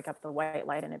where you break up the white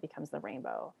light and it becomes the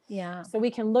rainbow. Yeah. So we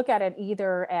can look at it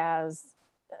either as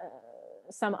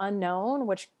some unknown,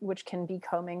 which can be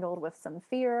commingled with some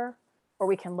fear, or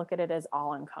we can look at it as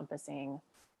all encompassing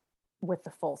with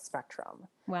the full spectrum.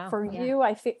 Wow. For Yeah. you,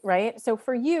 I feel right. So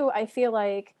for you, I feel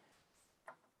like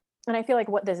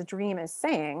what this dream is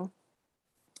saying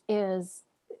is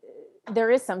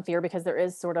there is some fear because there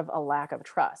is sort of a lack of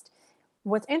trust.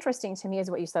 What's interesting to me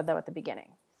is what you said though at the beginning.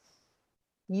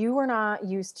 You were not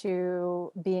used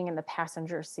to being in the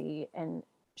passenger seat and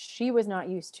she was not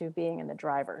used to being in the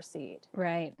driver's seat.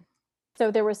 Right.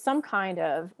 So there was some kind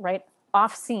of right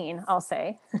off scene, I'll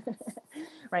say,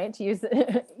 right? To use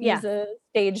Yeah.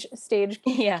 a stage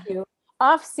Yeah. cue.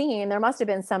 Off scene, there must have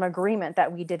been some agreement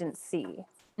that we didn't see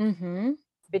Mm-hmm.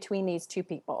 between these two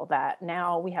people that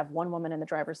now we have one woman in the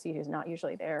driver's seat who's not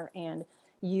usually there and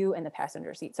you in the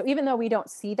passenger seat. So even though we don't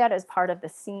see that as part of the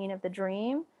scene of the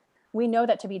dream, we know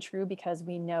that to be true because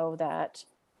we know that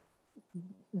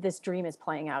this dream is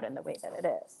playing out in the way that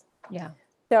it is. Yeah.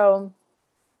 So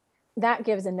that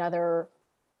gives another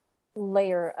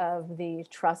layer of the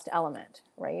trust element,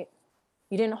 right?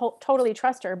 You didn't totally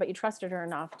trust her, but you trusted her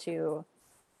enough to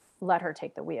let her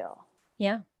take the wheel.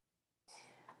 Yeah.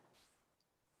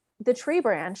 The tree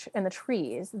branch and the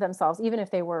trees themselves, even if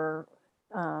they were,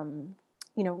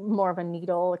 more of a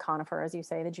needle, a conifer, as you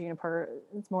say, the juniper,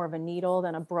 it's more of a needle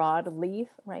than a broad leaf,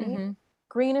 right? Mm-hmm.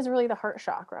 Green is really the heart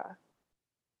chakra.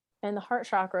 And the heart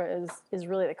chakra is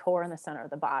really the core and the center of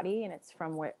the body. And it's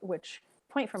from which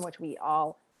point from which we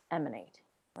all emanate,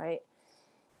 right?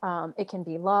 It can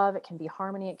be love, it can be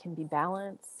harmony, it can be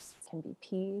balance. can be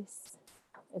peace.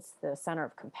 It's the center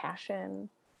of compassion.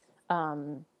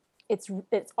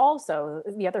 It's also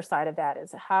the other side of that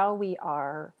is how we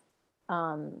are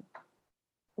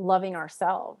loving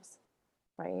ourselves,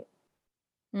 right?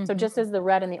 So just as the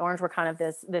red and the orange were kind of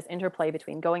this interplay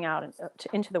between going out and,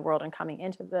 into the world and coming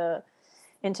into the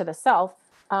self,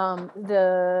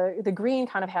 the green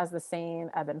kind of has the same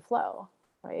ebb and flow,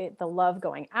 right? The love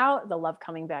going out, the love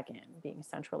coming back in, being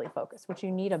centrally focused, which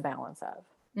you need a balance of.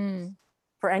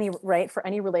 For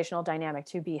any relational dynamic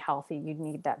to be healthy, you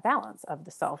need that balance of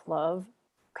the self-love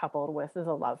coupled with the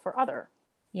love for other.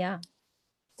 Yeah.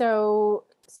 So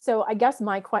I guess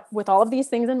with all of these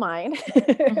things in mind,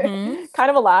 kind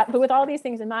of a lot, but with all these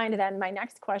things in mind, then my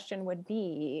next question would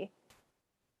be,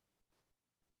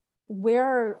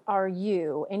 where are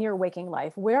you in your waking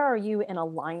life? Where are you in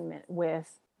alignment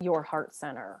with your heart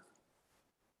center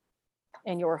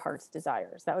and your heart's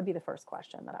desires? That would be the first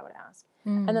question that I would ask.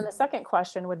 And then the second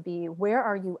question would be, where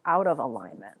are you out of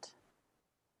alignment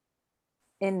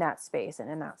in that space and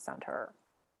in that center?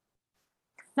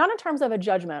 Not in terms of a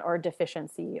judgment or a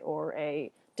deficiency or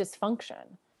a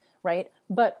dysfunction, right?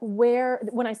 But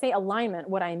when I say alignment,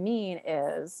 what I mean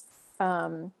is,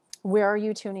 where are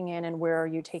you tuning in and where are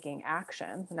you taking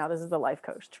action? Now this is the life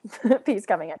coach piece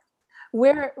coming in.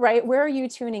 Where are you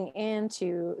tuning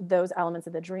into those elements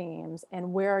of the dreams,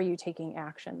 and where are you taking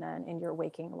action then in your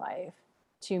waking life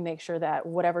to make sure that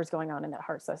whatever's going on in that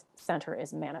heart center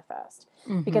is manifest?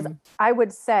 Because I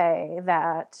would say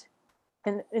that,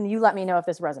 and you let me know if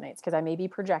this resonates, because I may be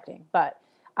projecting, but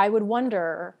I would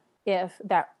wonder if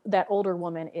that older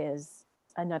woman is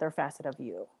another facet of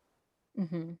you.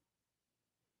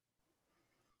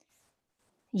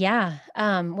 Yeah.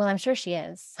 Well, I'm sure she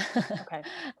is. Okay.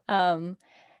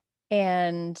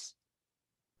 And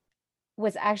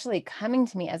what's actually coming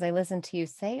to me as I listen to you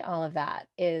say all of that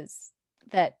is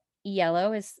that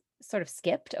yellow is sort of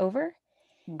skipped over.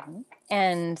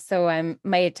 And so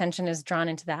my attention is drawn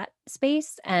into that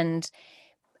space. And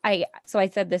I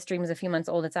said this dream is a few months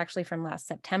old. It's actually from last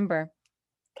September.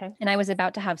 Okay. And I was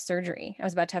about to have surgery. I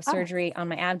was about to have surgery on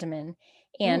my abdomen.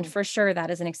 And for sure, that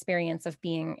is an experience of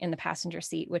being in the passenger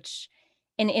seat, which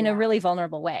in a really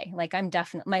vulnerable way. Like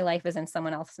my life is in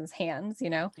someone else's hands,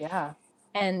 Yeah.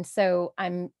 And so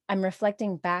I'm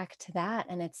reflecting back to that.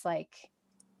 And it's like,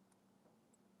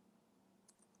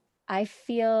 I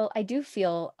do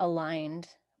feel aligned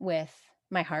with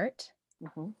my heart.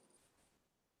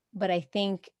 But I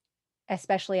think,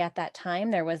 especially at that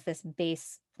time, there was this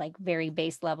very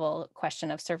base level question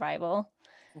of survival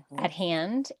at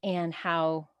hand, and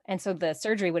so the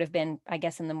surgery would have been, I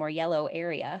guess, in the more yellow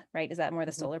area, right? Is that more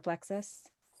the solar plexus?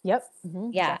 Yep.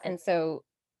 Yeah. Exactly. And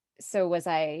so was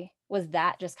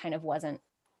that just kind of was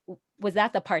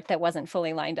that the part that wasn't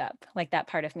fully lined up? Like that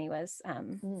part of me was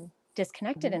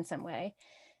disconnected in some way.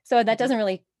 So that doesn't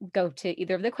really go to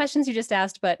either of the questions you just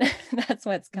asked, but that's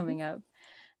what's coming up.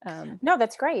 No,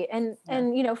 that's great. And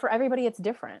for everybody, it's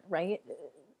different, right?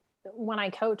 When I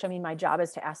coach, I mean, my job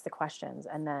is to ask the questions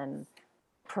and then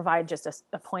provide just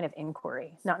a point of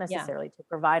inquiry, not necessarily to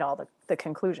provide all the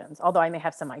conclusions, although I may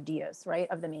have some ideas, right,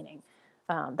 of the meaning.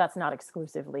 That's not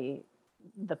exclusively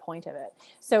the point of it.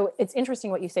 So it's interesting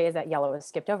what you say is that yellow is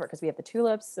skipped over, because we have the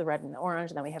tulips, the red and the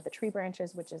orange, and then we have the tree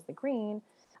branches, which is the green.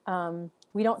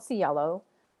 We don't see yellow.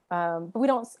 But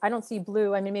I don't see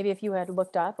blue. I mean, maybe if you had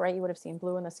looked up, right, you would have seen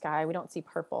blue in the sky. We don't see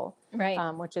purple, right.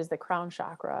 Which is the crown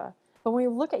chakra. But when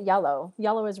we look at yellow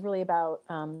is really about,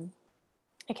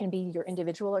 it can be your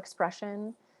individual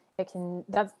expression.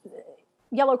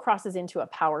 Yellow crosses into a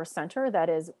power center. That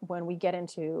is, when we get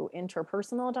into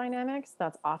interpersonal dynamics,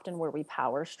 that's often where we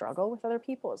power struggle with other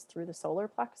people, is through the solar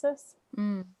plexus,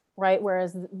 right?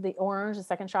 Whereas the orange, the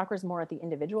second chakra, is more at the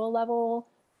individual level.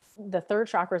 The third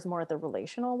chakra is more at the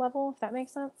relational level, if that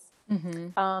makes sense.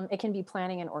 It can be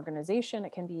planning and organization.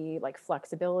 It can be like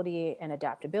flexibility and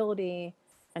adaptability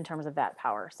in terms of that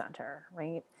power center,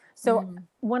 right? So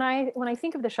when I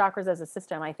think of the chakras as a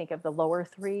system, I think of the lower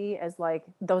three as like,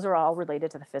 those are all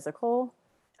related to the physical.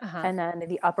 And then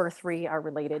the upper three are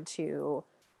related to,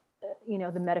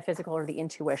 the metaphysical or the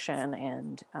intuition,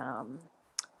 and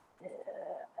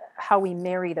how we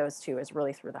marry those two is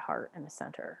really through the heart and the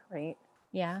center, right?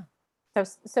 Yeah.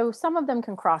 So some of them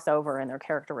can cross over in their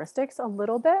characteristics a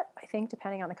little bit, I think,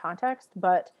 depending on the context,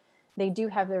 but they do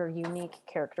have their unique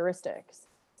characteristics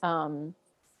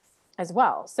as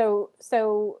well.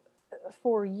 So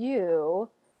for you,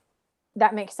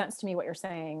 that makes sense to me, what you're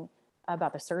saying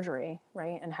about the surgery,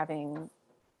 right? And having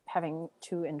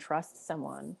to entrust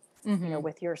someone,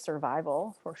 with your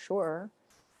survival, for sure.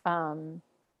 I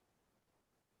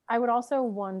would also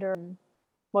wonder,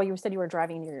 Well, you said you were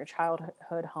driving near your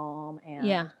childhood home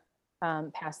Yeah.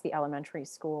 and past the elementary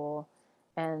school,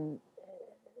 and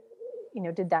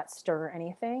did that stir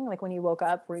anything? Like when you woke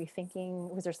up, were you thinking,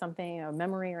 was there something, a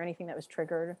memory or anything that was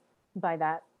triggered by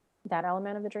that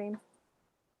element of the dream?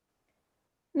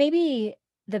 Maybe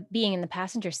the being in the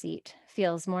passenger seat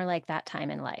feels more like that time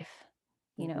in life,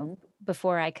 Hmm.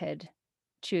 before I could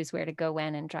choose where to go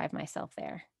when and drive myself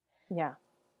there. Yeah,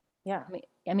 yeah,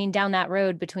 I mean, down that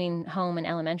road between home and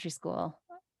elementary school,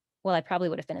 well, I probably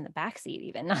would have been in the back seat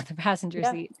even, not the passenger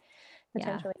yeah, seat. Yeah.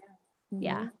 potentially.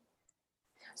 Yeah. Yeah.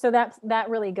 So that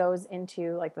really goes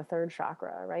into like the third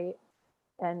chakra, right?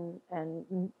 And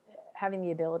having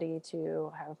the ability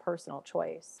to have a personal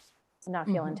choice, not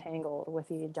feel Mhm. entangled with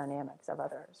the dynamics of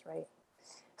others, right?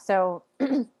 So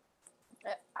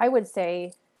I would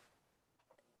say,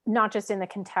 not just in the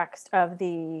context of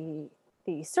the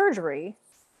surgery,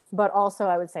 but also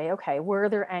I would say, okay, were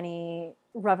there any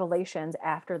revelations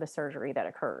after the surgery that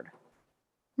occurred?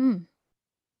 Hmm.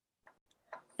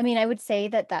 I mean, I would say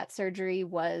that surgery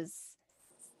was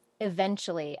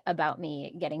eventually about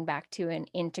me getting back to an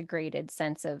integrated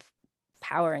sense of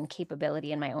power and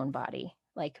capability in my own body,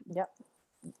 like Yep.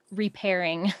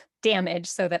 repairing damage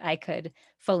so that I could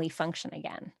fully function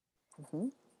again. Hmm.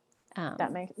 Um,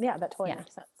 That totally yeah,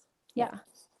 makes sense. Yeah. yeah.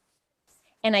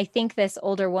 And I think this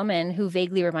older woman who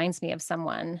vaguely reminds me of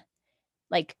someone,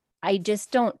 like, I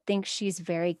just don't think she's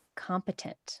very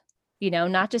competent,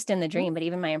 not just in the Mhm. dream, but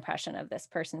even my impression of this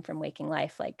person from waking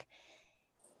life. Like,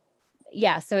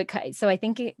 yeah. So I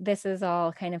think this is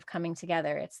all kind of coming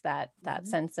together. It's that Mhm.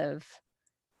 sense of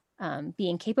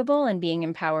being capable and being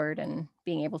empowered and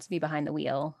being able to be behind the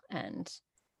wheel. And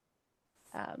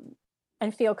um,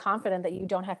 And feel confident that you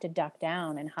don't have to duck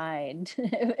down and hide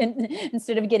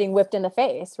instead of getting whipped in the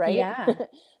face, right? yeah,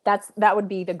 That would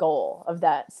be the goal of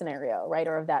that scenario, right?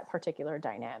 Or of that particular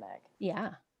dynamic.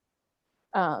 yeah.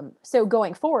 So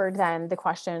going forward, then the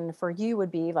question for you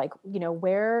would be like,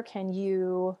 where can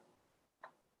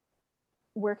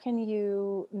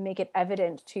you make it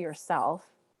evident to yourself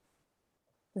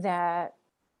that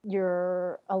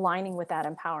you're aligning with that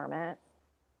empowerment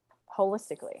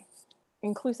holistically,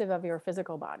 inclusive of your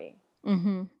physical body?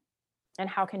 Mm-hmm. And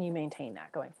how can you maintain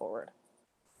that going forward?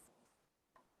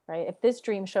 Right? If this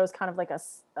dream shows kind of like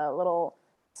a little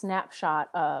snapshot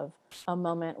of a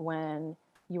moment when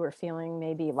you were feeling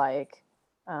maybe like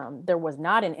there was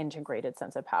not an integrated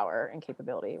sense of power and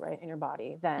capability, right, in your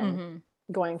body, then Mm-hmm.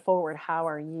 going forward, how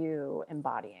are you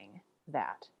embodying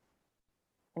that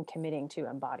and committing to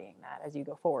embodying that as you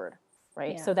go forward,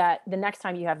 right? Yeah. So that the next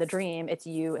time you have the dream, it's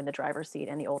you in the driver's seat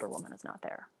and the older woman is not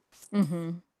there,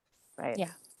 Mm-hmm. right?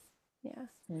 Yeah. Yeah.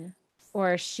 Mm.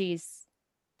 Or she's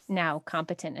now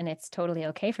competent and it's totally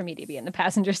okay for me to be in the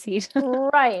passenger seat.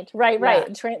 Right, Yeah.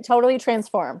 totally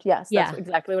transformed. Yes, that's Yeah.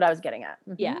 exactly what I was getting at.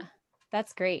 Mhm. Yeah.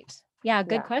 That's great. Yeah,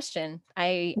 good Yeah. question.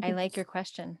 I like your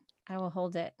question. I will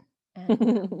hold it.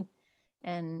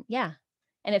 And yeah.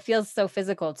 And it feels so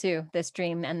physical too, this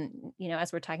dream. And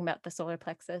as we're talking about the solar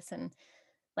plexus and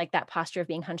like that posture of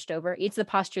being hunched over, it's the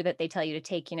posture that they tell you to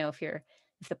take,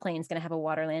 if the plane's going to have a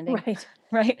water landing, Right.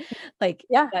 right? Like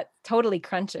Yeah. that totally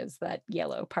crunches that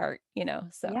yellow part,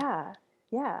 so Yeah.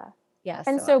 Yeah. yeah.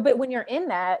 And So so, but when you're in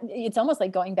that, it's almost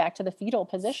like going back to the fetal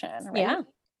position, right? yeah.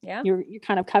 Yeah. You're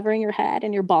kind of covering your head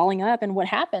and you're balling up. And what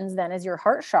happens then is your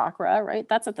heart chakra, right?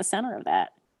 That's at the center of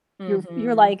that. You're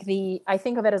Mhm. like I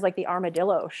think of it as like the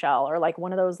armadillo shell, or like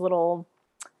one of those little,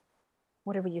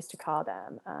 what did we used to call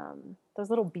them? Those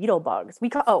little beetle bugs. We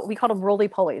called them roly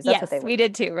polies. That's what Yes, they were. we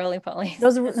did too. Roly polies.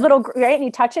 Those little, right? And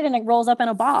you touch it and it rolls up in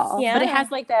a ball. But it Yeah.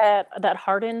 has like that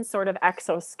hardened sort of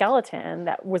exoskeleton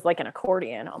that was like an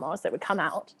accordion almost that would come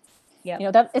out.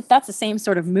 Yep. That's the same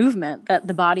sort of movement that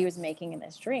the body was making in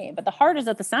this dream, but the heart is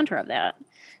at the center of that.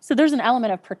 So there's an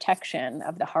element of protection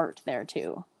of the heart there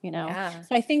too. Yeah.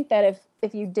 So I think that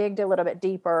if you digged a little bit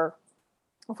deeper,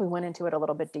 if we went into it a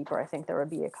little bit deeper, I think there would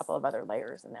be a couple of other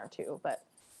layers in there too. But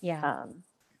Yeah.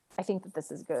 I think that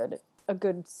this is a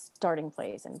good starting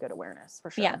place and good awareness for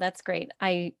sure. Yeah, that's great.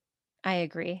 I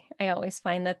agree. I always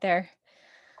find that there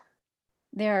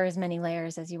are as many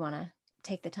layers as you want to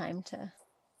take the time to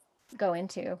go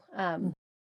into.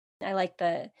 I like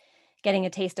the getting a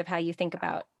taste of how you think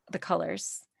about the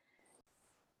colors.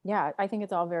 Yeah, I think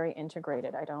it's all very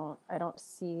integrated. I don't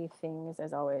see things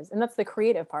as always, and that's the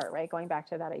creative part, right? Going back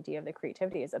to that idea of the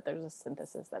creativity, is that there's a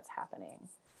synthesis that's happening,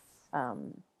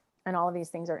 and all of these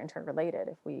things are interrelated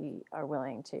if we are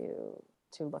willing to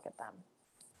look at them.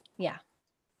 Yeah.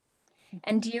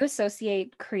 And do you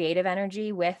associate creative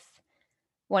energy with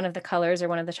one of the colors or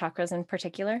one of the chakras in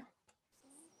particular?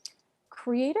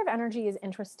 Creative energy is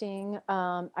interesting.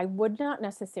 I would not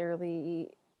necessarily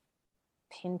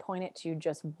pinpoint it to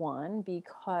just one,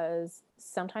 because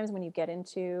sometimes when you get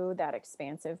into that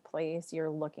expansive place,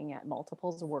 you're looking at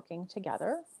multiples working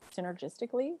together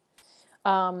synergistically.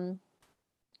 Um,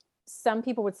 some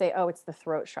people would say, oh, it's the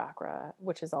throat chakra,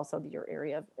 which is also your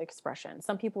area of expression.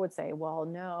 Some people would say, well,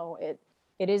 no, it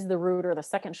is the root or the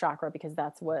second chakra, because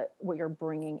that's what you're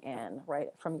bringing in, right,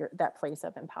 from your that place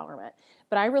of empowerment.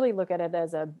 But I really look at it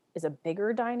as a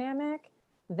bigger dynamic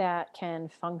that can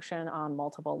function on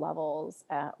multiple levels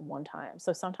at one time.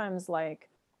 So sometimes, like,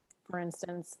 for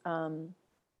instance,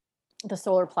 the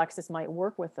solar plexus might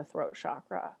work with the throat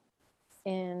chakra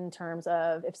in terms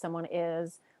of, if someone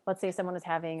is, let's say someone is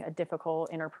having a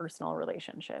difficult interpersonal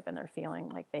relationship and they're feeling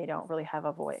like they don't really have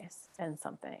a voice in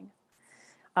something,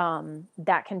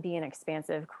 that can be an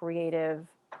expansive creative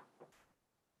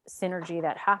synergy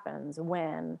that happens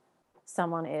when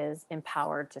someone is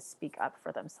empowered to speak up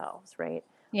for themselves, right?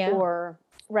 Yeah. Or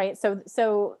right,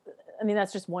 so I mean,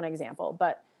 that's just one example,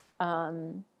 but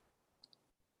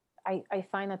I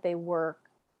find that they work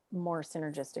more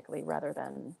synergistically rather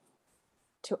than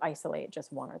to isolate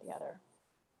just one or the other.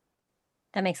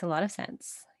 That makes a lot of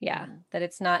sense. Yeah. Mhm. That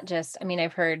it's not just, I mean,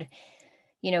 I've heard,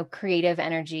 creative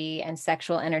energy and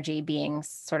sexual energy being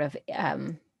sort of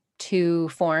two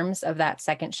forms of that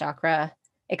second chakra Mhm.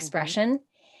 expression.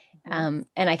 Mhm.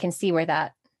 And I can see where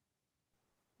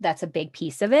that's a big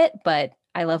piece of it, but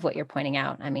I love what you're pointing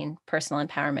out. I mean, personal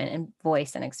empowerment and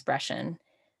voice and expression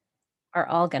are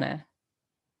all gonna,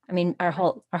 I mean, Right.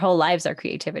 our whole lives are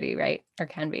creativity, right? Or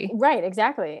can be. Right,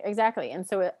 exactly, exactly. And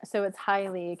so it's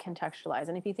highly contextualized.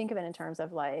 And if you think of it in terms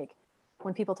of, like,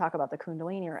 when people talk about the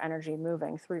kundalini or energy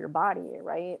moving through your body,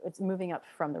 right? It's moving up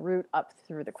from the root up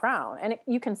through the crown. And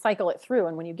you can cycle it through.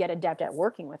 And when you get adept at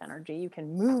working with energy, you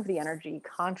can move the energy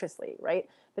consciously, right?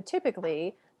 But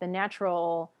typically, the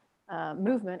natural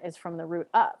movement is from the root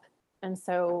up. And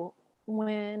so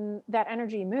when that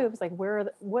energy moves, like,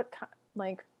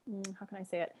 like, how can I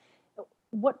say it?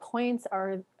 What points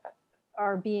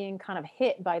are being kind of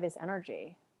hit by this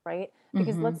energy, right?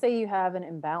 Because Hmm. let's say you have an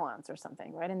imbalance or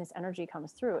something, right? And this energy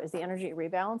comes through. Is the energy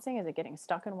rebalancing? Is it getting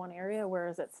stuck in one area? Where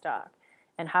is it stuck?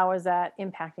 And how is that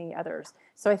impacting others?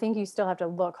 So I think you still have to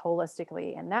look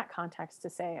holistically in that context to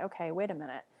say, okay, wait a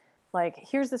minute. Like,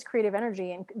 here's this creative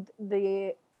energy, and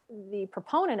the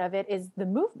proponent of it is the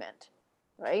movement,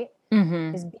 right?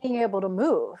 Hmm. Is being able to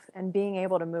move and being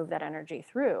able to move that energy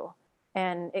through.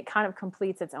 And it kind of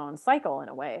completes its own cycle in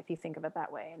a way, if you think of it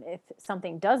that way. And if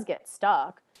something does get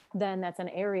stuck, then that's an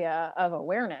area of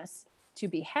awareness to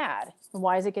be had.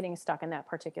 Why is it getting stuck in that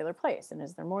particular place? And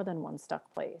is there more than one stuck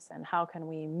place? And how can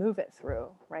we move it through,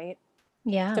 right?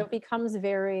 So Yeah. it becomes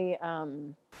very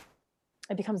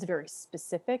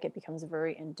specific. It becomes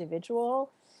very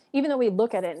individual, even though we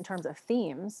look at it in terms of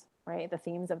themes, right? The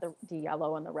themes of the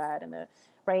yellow and the red and the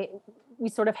right. We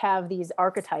sort of have these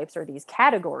archetypes or these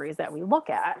categories that we look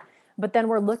at, but then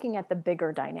we're looking at the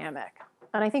bigger dynamic.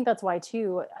 And I think that's why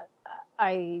too,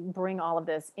 I bring all of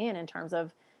this in terms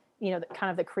of,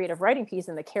 kind of the creative writing piece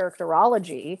and the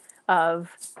characterology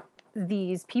of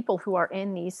these people who are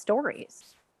in these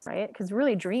stories, right? Because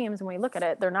really, dreams, when we look at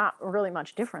it, they're not really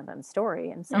much different than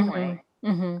story in some Hmm. way.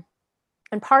 Hmm.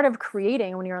 And part of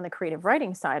creating, when you're on the creative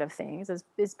writing side of things,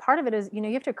 is part of it is, you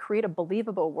have to create a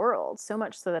believable world, so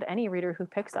much so that any reader who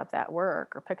picks up that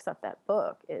work or picks up that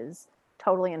book is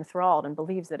totally enthralled and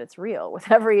believes that it's real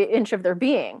with every inch of their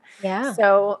being. Yeah.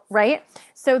 So, right?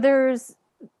 So there's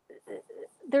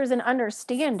an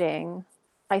understanding,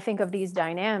 I think, of these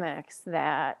dynamics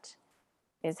that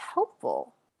is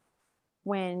helpful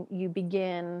when you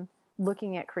begin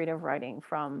looking at creative writing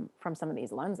from some of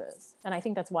these lenses. And I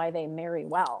think that's why they marry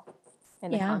well in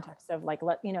the Yeah. context of, like,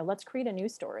 let's create a new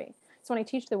story. So when I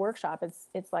teach the workshop,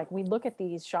 it's like we look at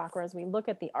these chakras, we look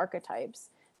at the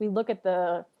archetypes, we look at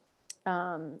the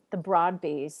broad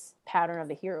base pattern of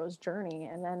the hero's journey,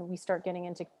 and then we start getting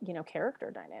into, character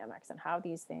dynamics and how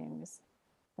these things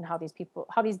and how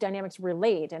these dynamics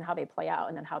relate and how they play out,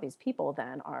 and then how these people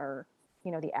then are,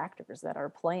 the actors that are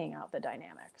playing out the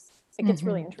dynamics. It gets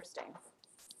really Hmm. interesting.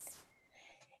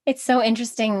 It's so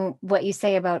interesting what you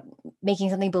say about making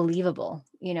something believable,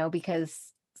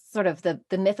 because sort of the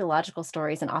mythological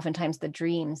stories and oftentimes the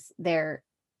dreams, they're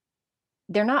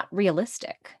not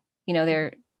realistic.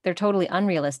 They're totally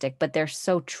unrealistic, but they're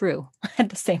so true at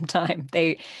the same time.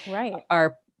 Right.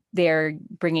 Are they're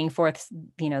bringing forth,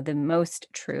 the most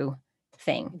true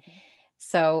thing. Mhm.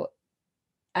 So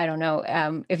I don't know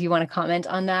if you want to comment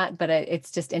on that, but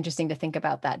it's just interesting to think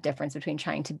about that difference between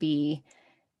trying to be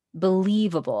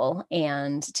believable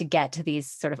and to get to these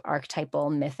sort of archetypal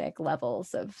mythic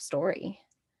levels of story?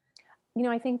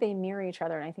 I think they mirror each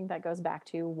other. And I think that goes back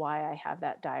to why I have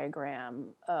that diagram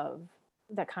of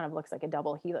that kind of looks like a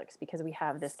double helix, because we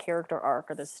have this character arc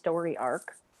or this story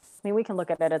arc. I mean, we can look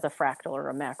at it as a fractal or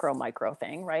a macro micro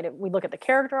thing, right? We look at the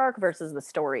character arc versus the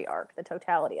story arc, the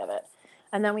totality of it.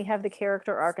 And then we have the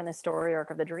character arc and the story arc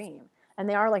of the dream. And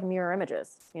they are like mirror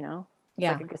images, It's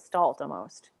Yeah. like a gestalt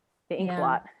almost. The ink Yeah.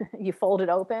 blot. You fold it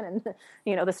open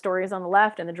and, the story is on the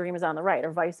left and the dream is on the right,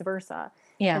 or vice versa.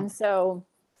 Yeah. And so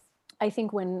I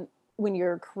think when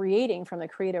you're creating from the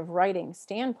creative writing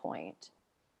standpoint,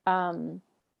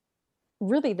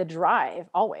 really the drive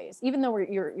always, even though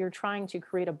you're trying to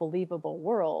create a believable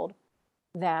world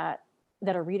that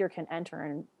a reader can enter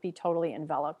and be totally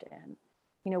enveloped in,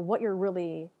 what you're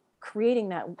really creating,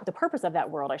 that the purpose of that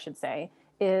world, I should say,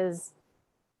 is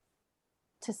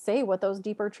to say what those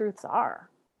deeper truths are.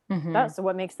 Mhm. That's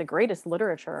what makes the greatest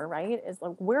literature, right? Is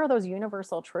like, where are those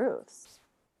universal truths?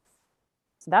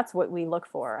 So that's what we look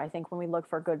for. I think when we look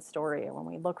for good story, when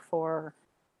we look for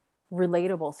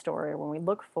relatable story, when we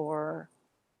look for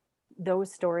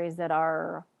those stories that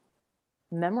are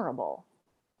memorable,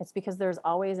 it's because there's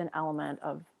always an element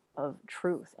of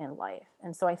truth in life.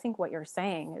 And so I think what you're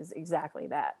saying is exactly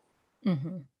that.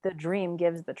 Mhm. The dream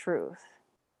gives the truth.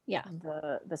 Yeah.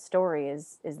 The story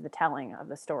is the telling of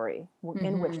the story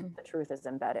in which Mhm. the truth is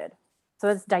embedded. So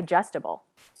it's digestible.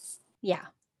 Yeah.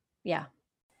 Yeah.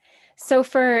 So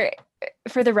for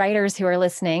the writers who are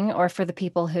listening, or for the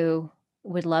people who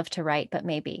would love to write but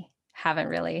maybe haven't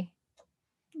really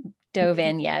dove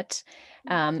in yet,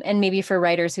 and maybe for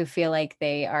writers who feel like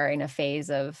they are in a phase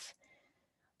of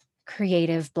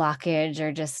creative blockage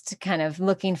or just kind of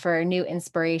looking for new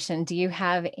inspiration, do you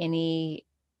have an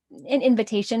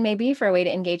invitation maybe for a way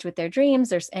to engage with their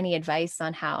dreams, or any advice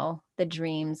on how the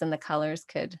dreams and the colors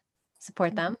could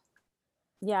support them?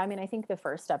 Yeah, I mean, I think the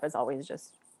first step is always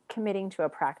just committing to a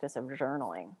practice of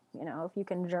journaling. If you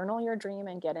can journal your dream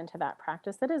and get into that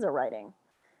practice, that is a writing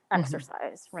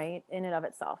exercise, right? In and of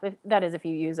itself. If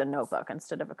you use a notebook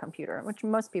instead of a computer, which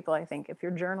most people, I think, if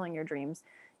you're journaling your dreams,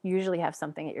 you usually have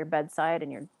something at your bedside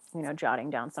and you're, jotting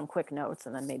down some quick notes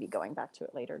and then maybe going back to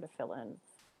it later to fill in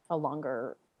a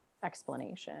longer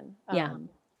explanation. Yeah.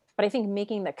 But I think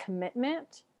making the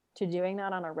commitment to doing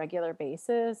that on a regular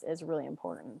basis is really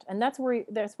important. And that's where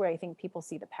I think people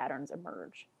see the patterns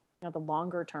emerge. The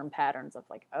longer term patterns of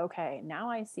like, okay, now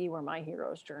I see where my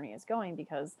hero's journey is going,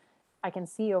 because I can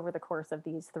see over the course of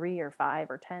these 3 or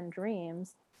 5 or 10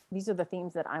 dreams, these are the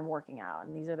themes that I'm working out,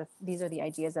 and these are the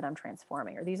ideas that I'm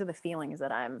transforming, or these are the feelings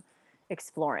that I'm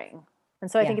exploring.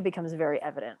 And so I think it becomes very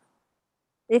evident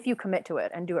if you commit to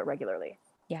it and do it regularly.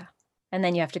 Yeah. And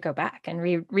then you have to go back and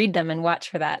read them and watch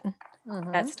for that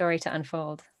Mm-hmm. story to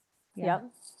unfold. Yep.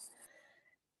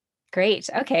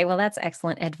 Great. Okay. Well, that's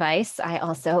excellent advice. I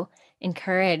also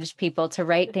encourage people to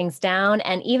write things down,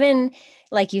 and even,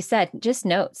 like you said, just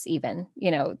notes even.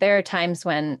 There are times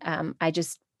when I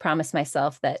just promise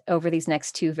myself that over these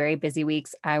next 2 very busy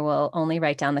weeks, I will only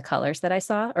write down the colors that I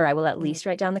saw, or I will at least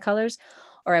write down the colors,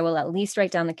 or I will at least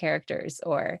write down the characters,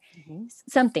 or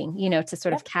something, to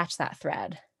sort of catch that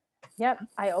thread. Yep.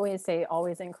 I always say,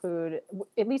 always include,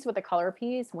 at least with the color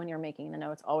piece, when you're making the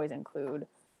notes, always include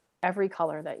every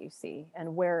color that you see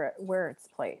and where it's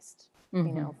placed.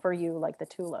 For you, like the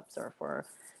tulips, or for,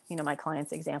 my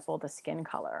client's example, the skin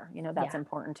color, that's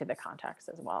important to the context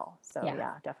as well. So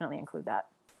yeah, definitely include that.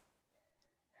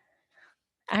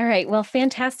 All right. Well,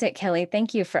 fantastic, Kelly.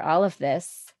 Thank you for all of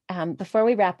this. Before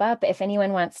we wrap up, if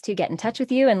anyone wants to get in touch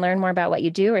with you and learn more about what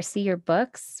you do or see your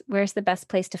books, where's the best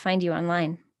place to find you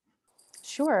online?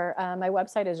 Sure. My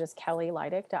website is just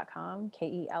kellylydick.com,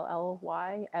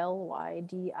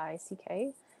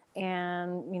 KELLYLYDICK.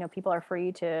 And, people are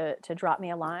free to drop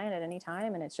me a line at any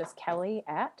time. And it's just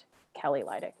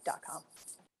kelly@kellylydick.com.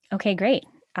 Okay, great.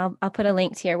 I'll put a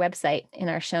link to your website in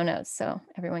our show notes so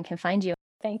everyone can find you.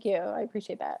 Thank you. I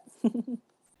appreciate that.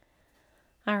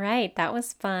 All right, that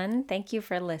was fun. Thank you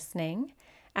for listening.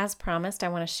 As promised, I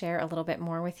want to share a little bit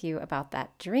more with you about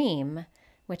that dream,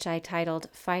 which I titled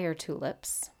Fire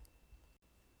Tulips.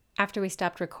 After we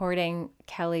stopped recording,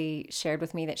 Kelly shared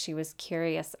with me that she was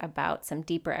curious about some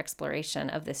deeper exploration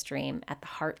of this dream at the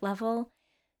heart level,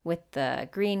 with the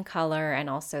green color and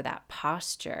also that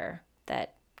posture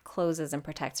that closes and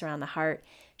protects around the heart.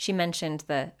 She mentioned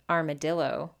the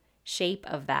armadillo shape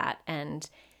of that, and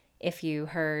if you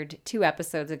heard 2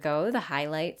 episodes ago, the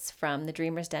highlights from the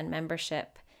Dreamers Den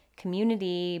membership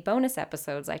community bonus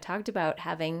episodes, I talked about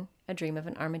having a dream of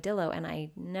an armadillo, and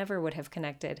I never would have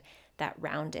connected that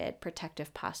rounded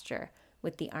protective posture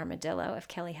with the armadillo, if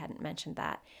Kelly hadn't mentioned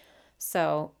that.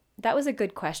 So that was a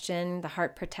good question, the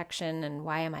heart protection and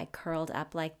why am I curled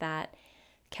up like that?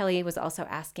 Kelly was also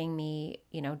asking me,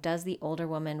 does the older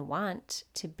woman want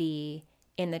to be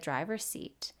in the driver's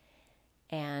seat?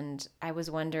 And I was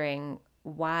wondering,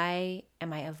 why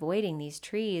am I avoiding these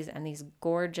trees and these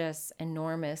gorgeous,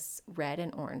 enormous red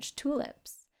and orange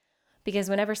tulips? Because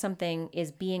whenever something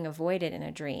is being avoided in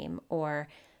a dream, or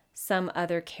some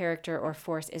other character or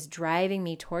force is driving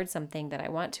me towards something that I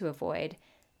want to avoid,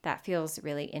 that feels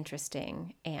really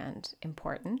interesting and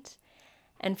important.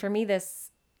 And for me, this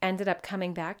ended up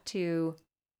coming back to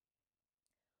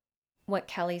what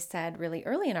Kelly said really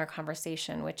early in our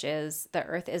conversation, which is the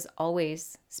earth is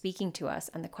always speaking to us.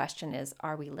 And the question is,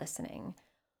 are we listening?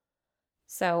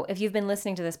 So if you've been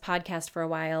listening to this podcast for a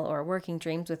while or working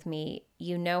dreams with me,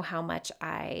 you know how much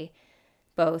I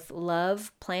both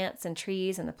love plants and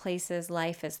trees and the places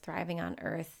life is thriving on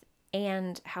earth,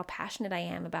 and how passionate I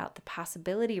am about the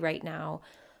possibility right now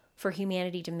for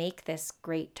humanity to make this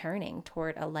great turning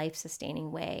toward a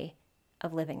life-sustaining way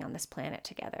of living on this planet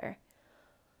together.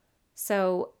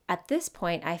 So at this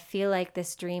point, I feel like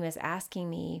this dream is asking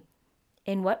me,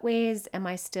 in what ways am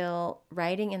I still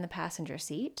riding in the passenger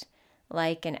seat,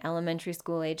 like an elementary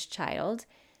school age child,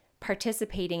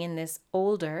 participating in this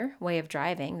older way of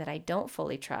driving that I don't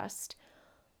fully trust,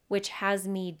 which has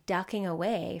me ducking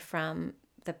away from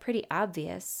the pretty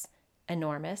obvious,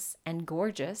 enormous, and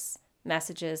gorgeous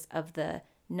messages of the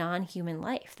non-human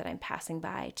life that I'm passing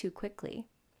by too quickly.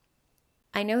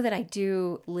 I know that I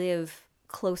do live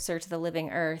closer to the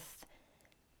living earth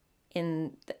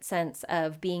in the sense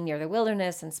of being near the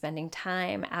wilderness and spending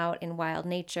time out in wild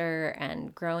nature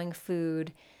and growing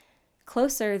food,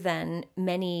 closer than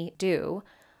many do,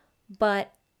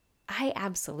 but I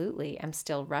absolutely am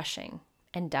still rushing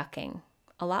and ducking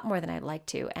a lot more than I'd like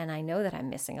to, and I know that I'm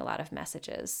missing a lot of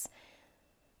messages.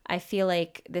 I feel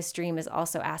like this dream is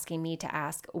also asking me to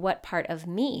ask, what part of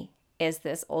me is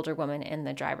this older woman in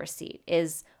the driver's seat?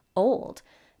 Is old,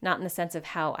 not in the sense of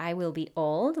how I will be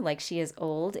old, like she is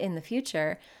old in the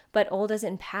future, but old as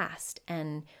in past,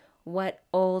 and what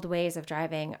old ways of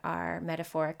driving are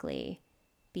metaphorically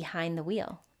behind the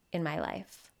wheel in my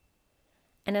life.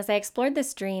 And as I explored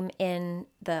this dream in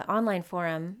the online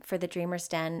forum for the Dreamer's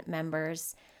Den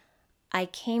members, I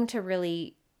came to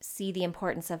really see the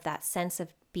importance of that sense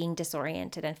of being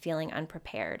disoriented and feeling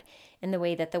unprepared, in the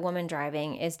way that the woman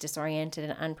driving is disoriented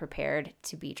and unprepared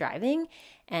to be driving,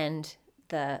 and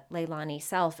the Leilani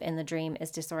self in the dream is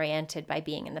disoriented by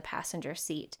being in the passenger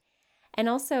seat. And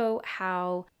also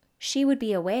how she would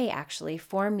be a way actually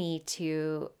for me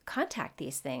to contact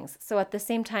these things. So at the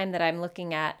same time that I'm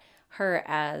looking at her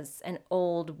as an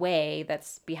old way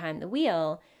that's behind the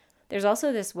wheel, there's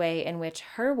also this way in which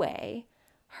her way,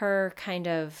 her kind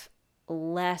of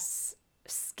less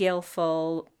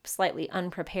skillful, slightly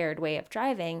unprepared way of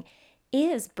driving,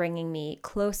 is bringing me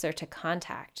closer to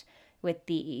contact with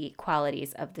the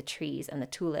qualities of the trees and the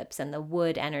tulips and the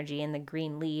wood energy and the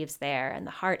green leaves there and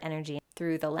the heart energy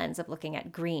through the lens of looking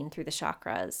at green through the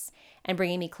chakras, and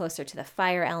bringing me closer to the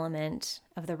fire element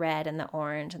of the red and the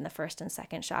orange and the first and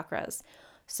second chakras.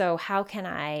 So how can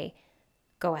I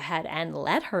go ahead and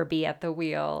let her be at the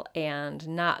wheel and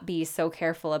not be so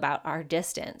careful about our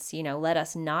distance? Let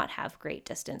us not have great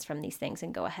distance from these things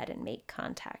and go ahead and make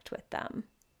contact with them.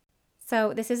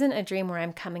 So this isn't a dream where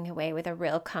I'm coming away with a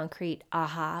real concrete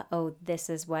aha, oh, this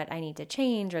is what I need to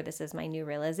change, or this is my new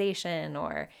realization,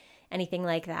 or anything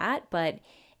like that. But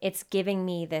it's giving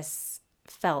me this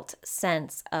felt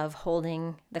sense of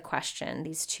holding the question,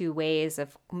 these two ways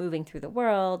of moving through the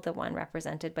world, the one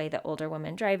represented by the older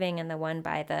woman driving and the one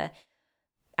by the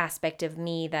aspect of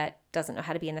me that doesn't know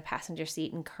how to be in the passenger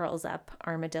seat and curls up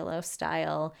armadillo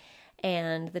style,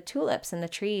 and the tulips and the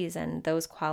trees and those qualities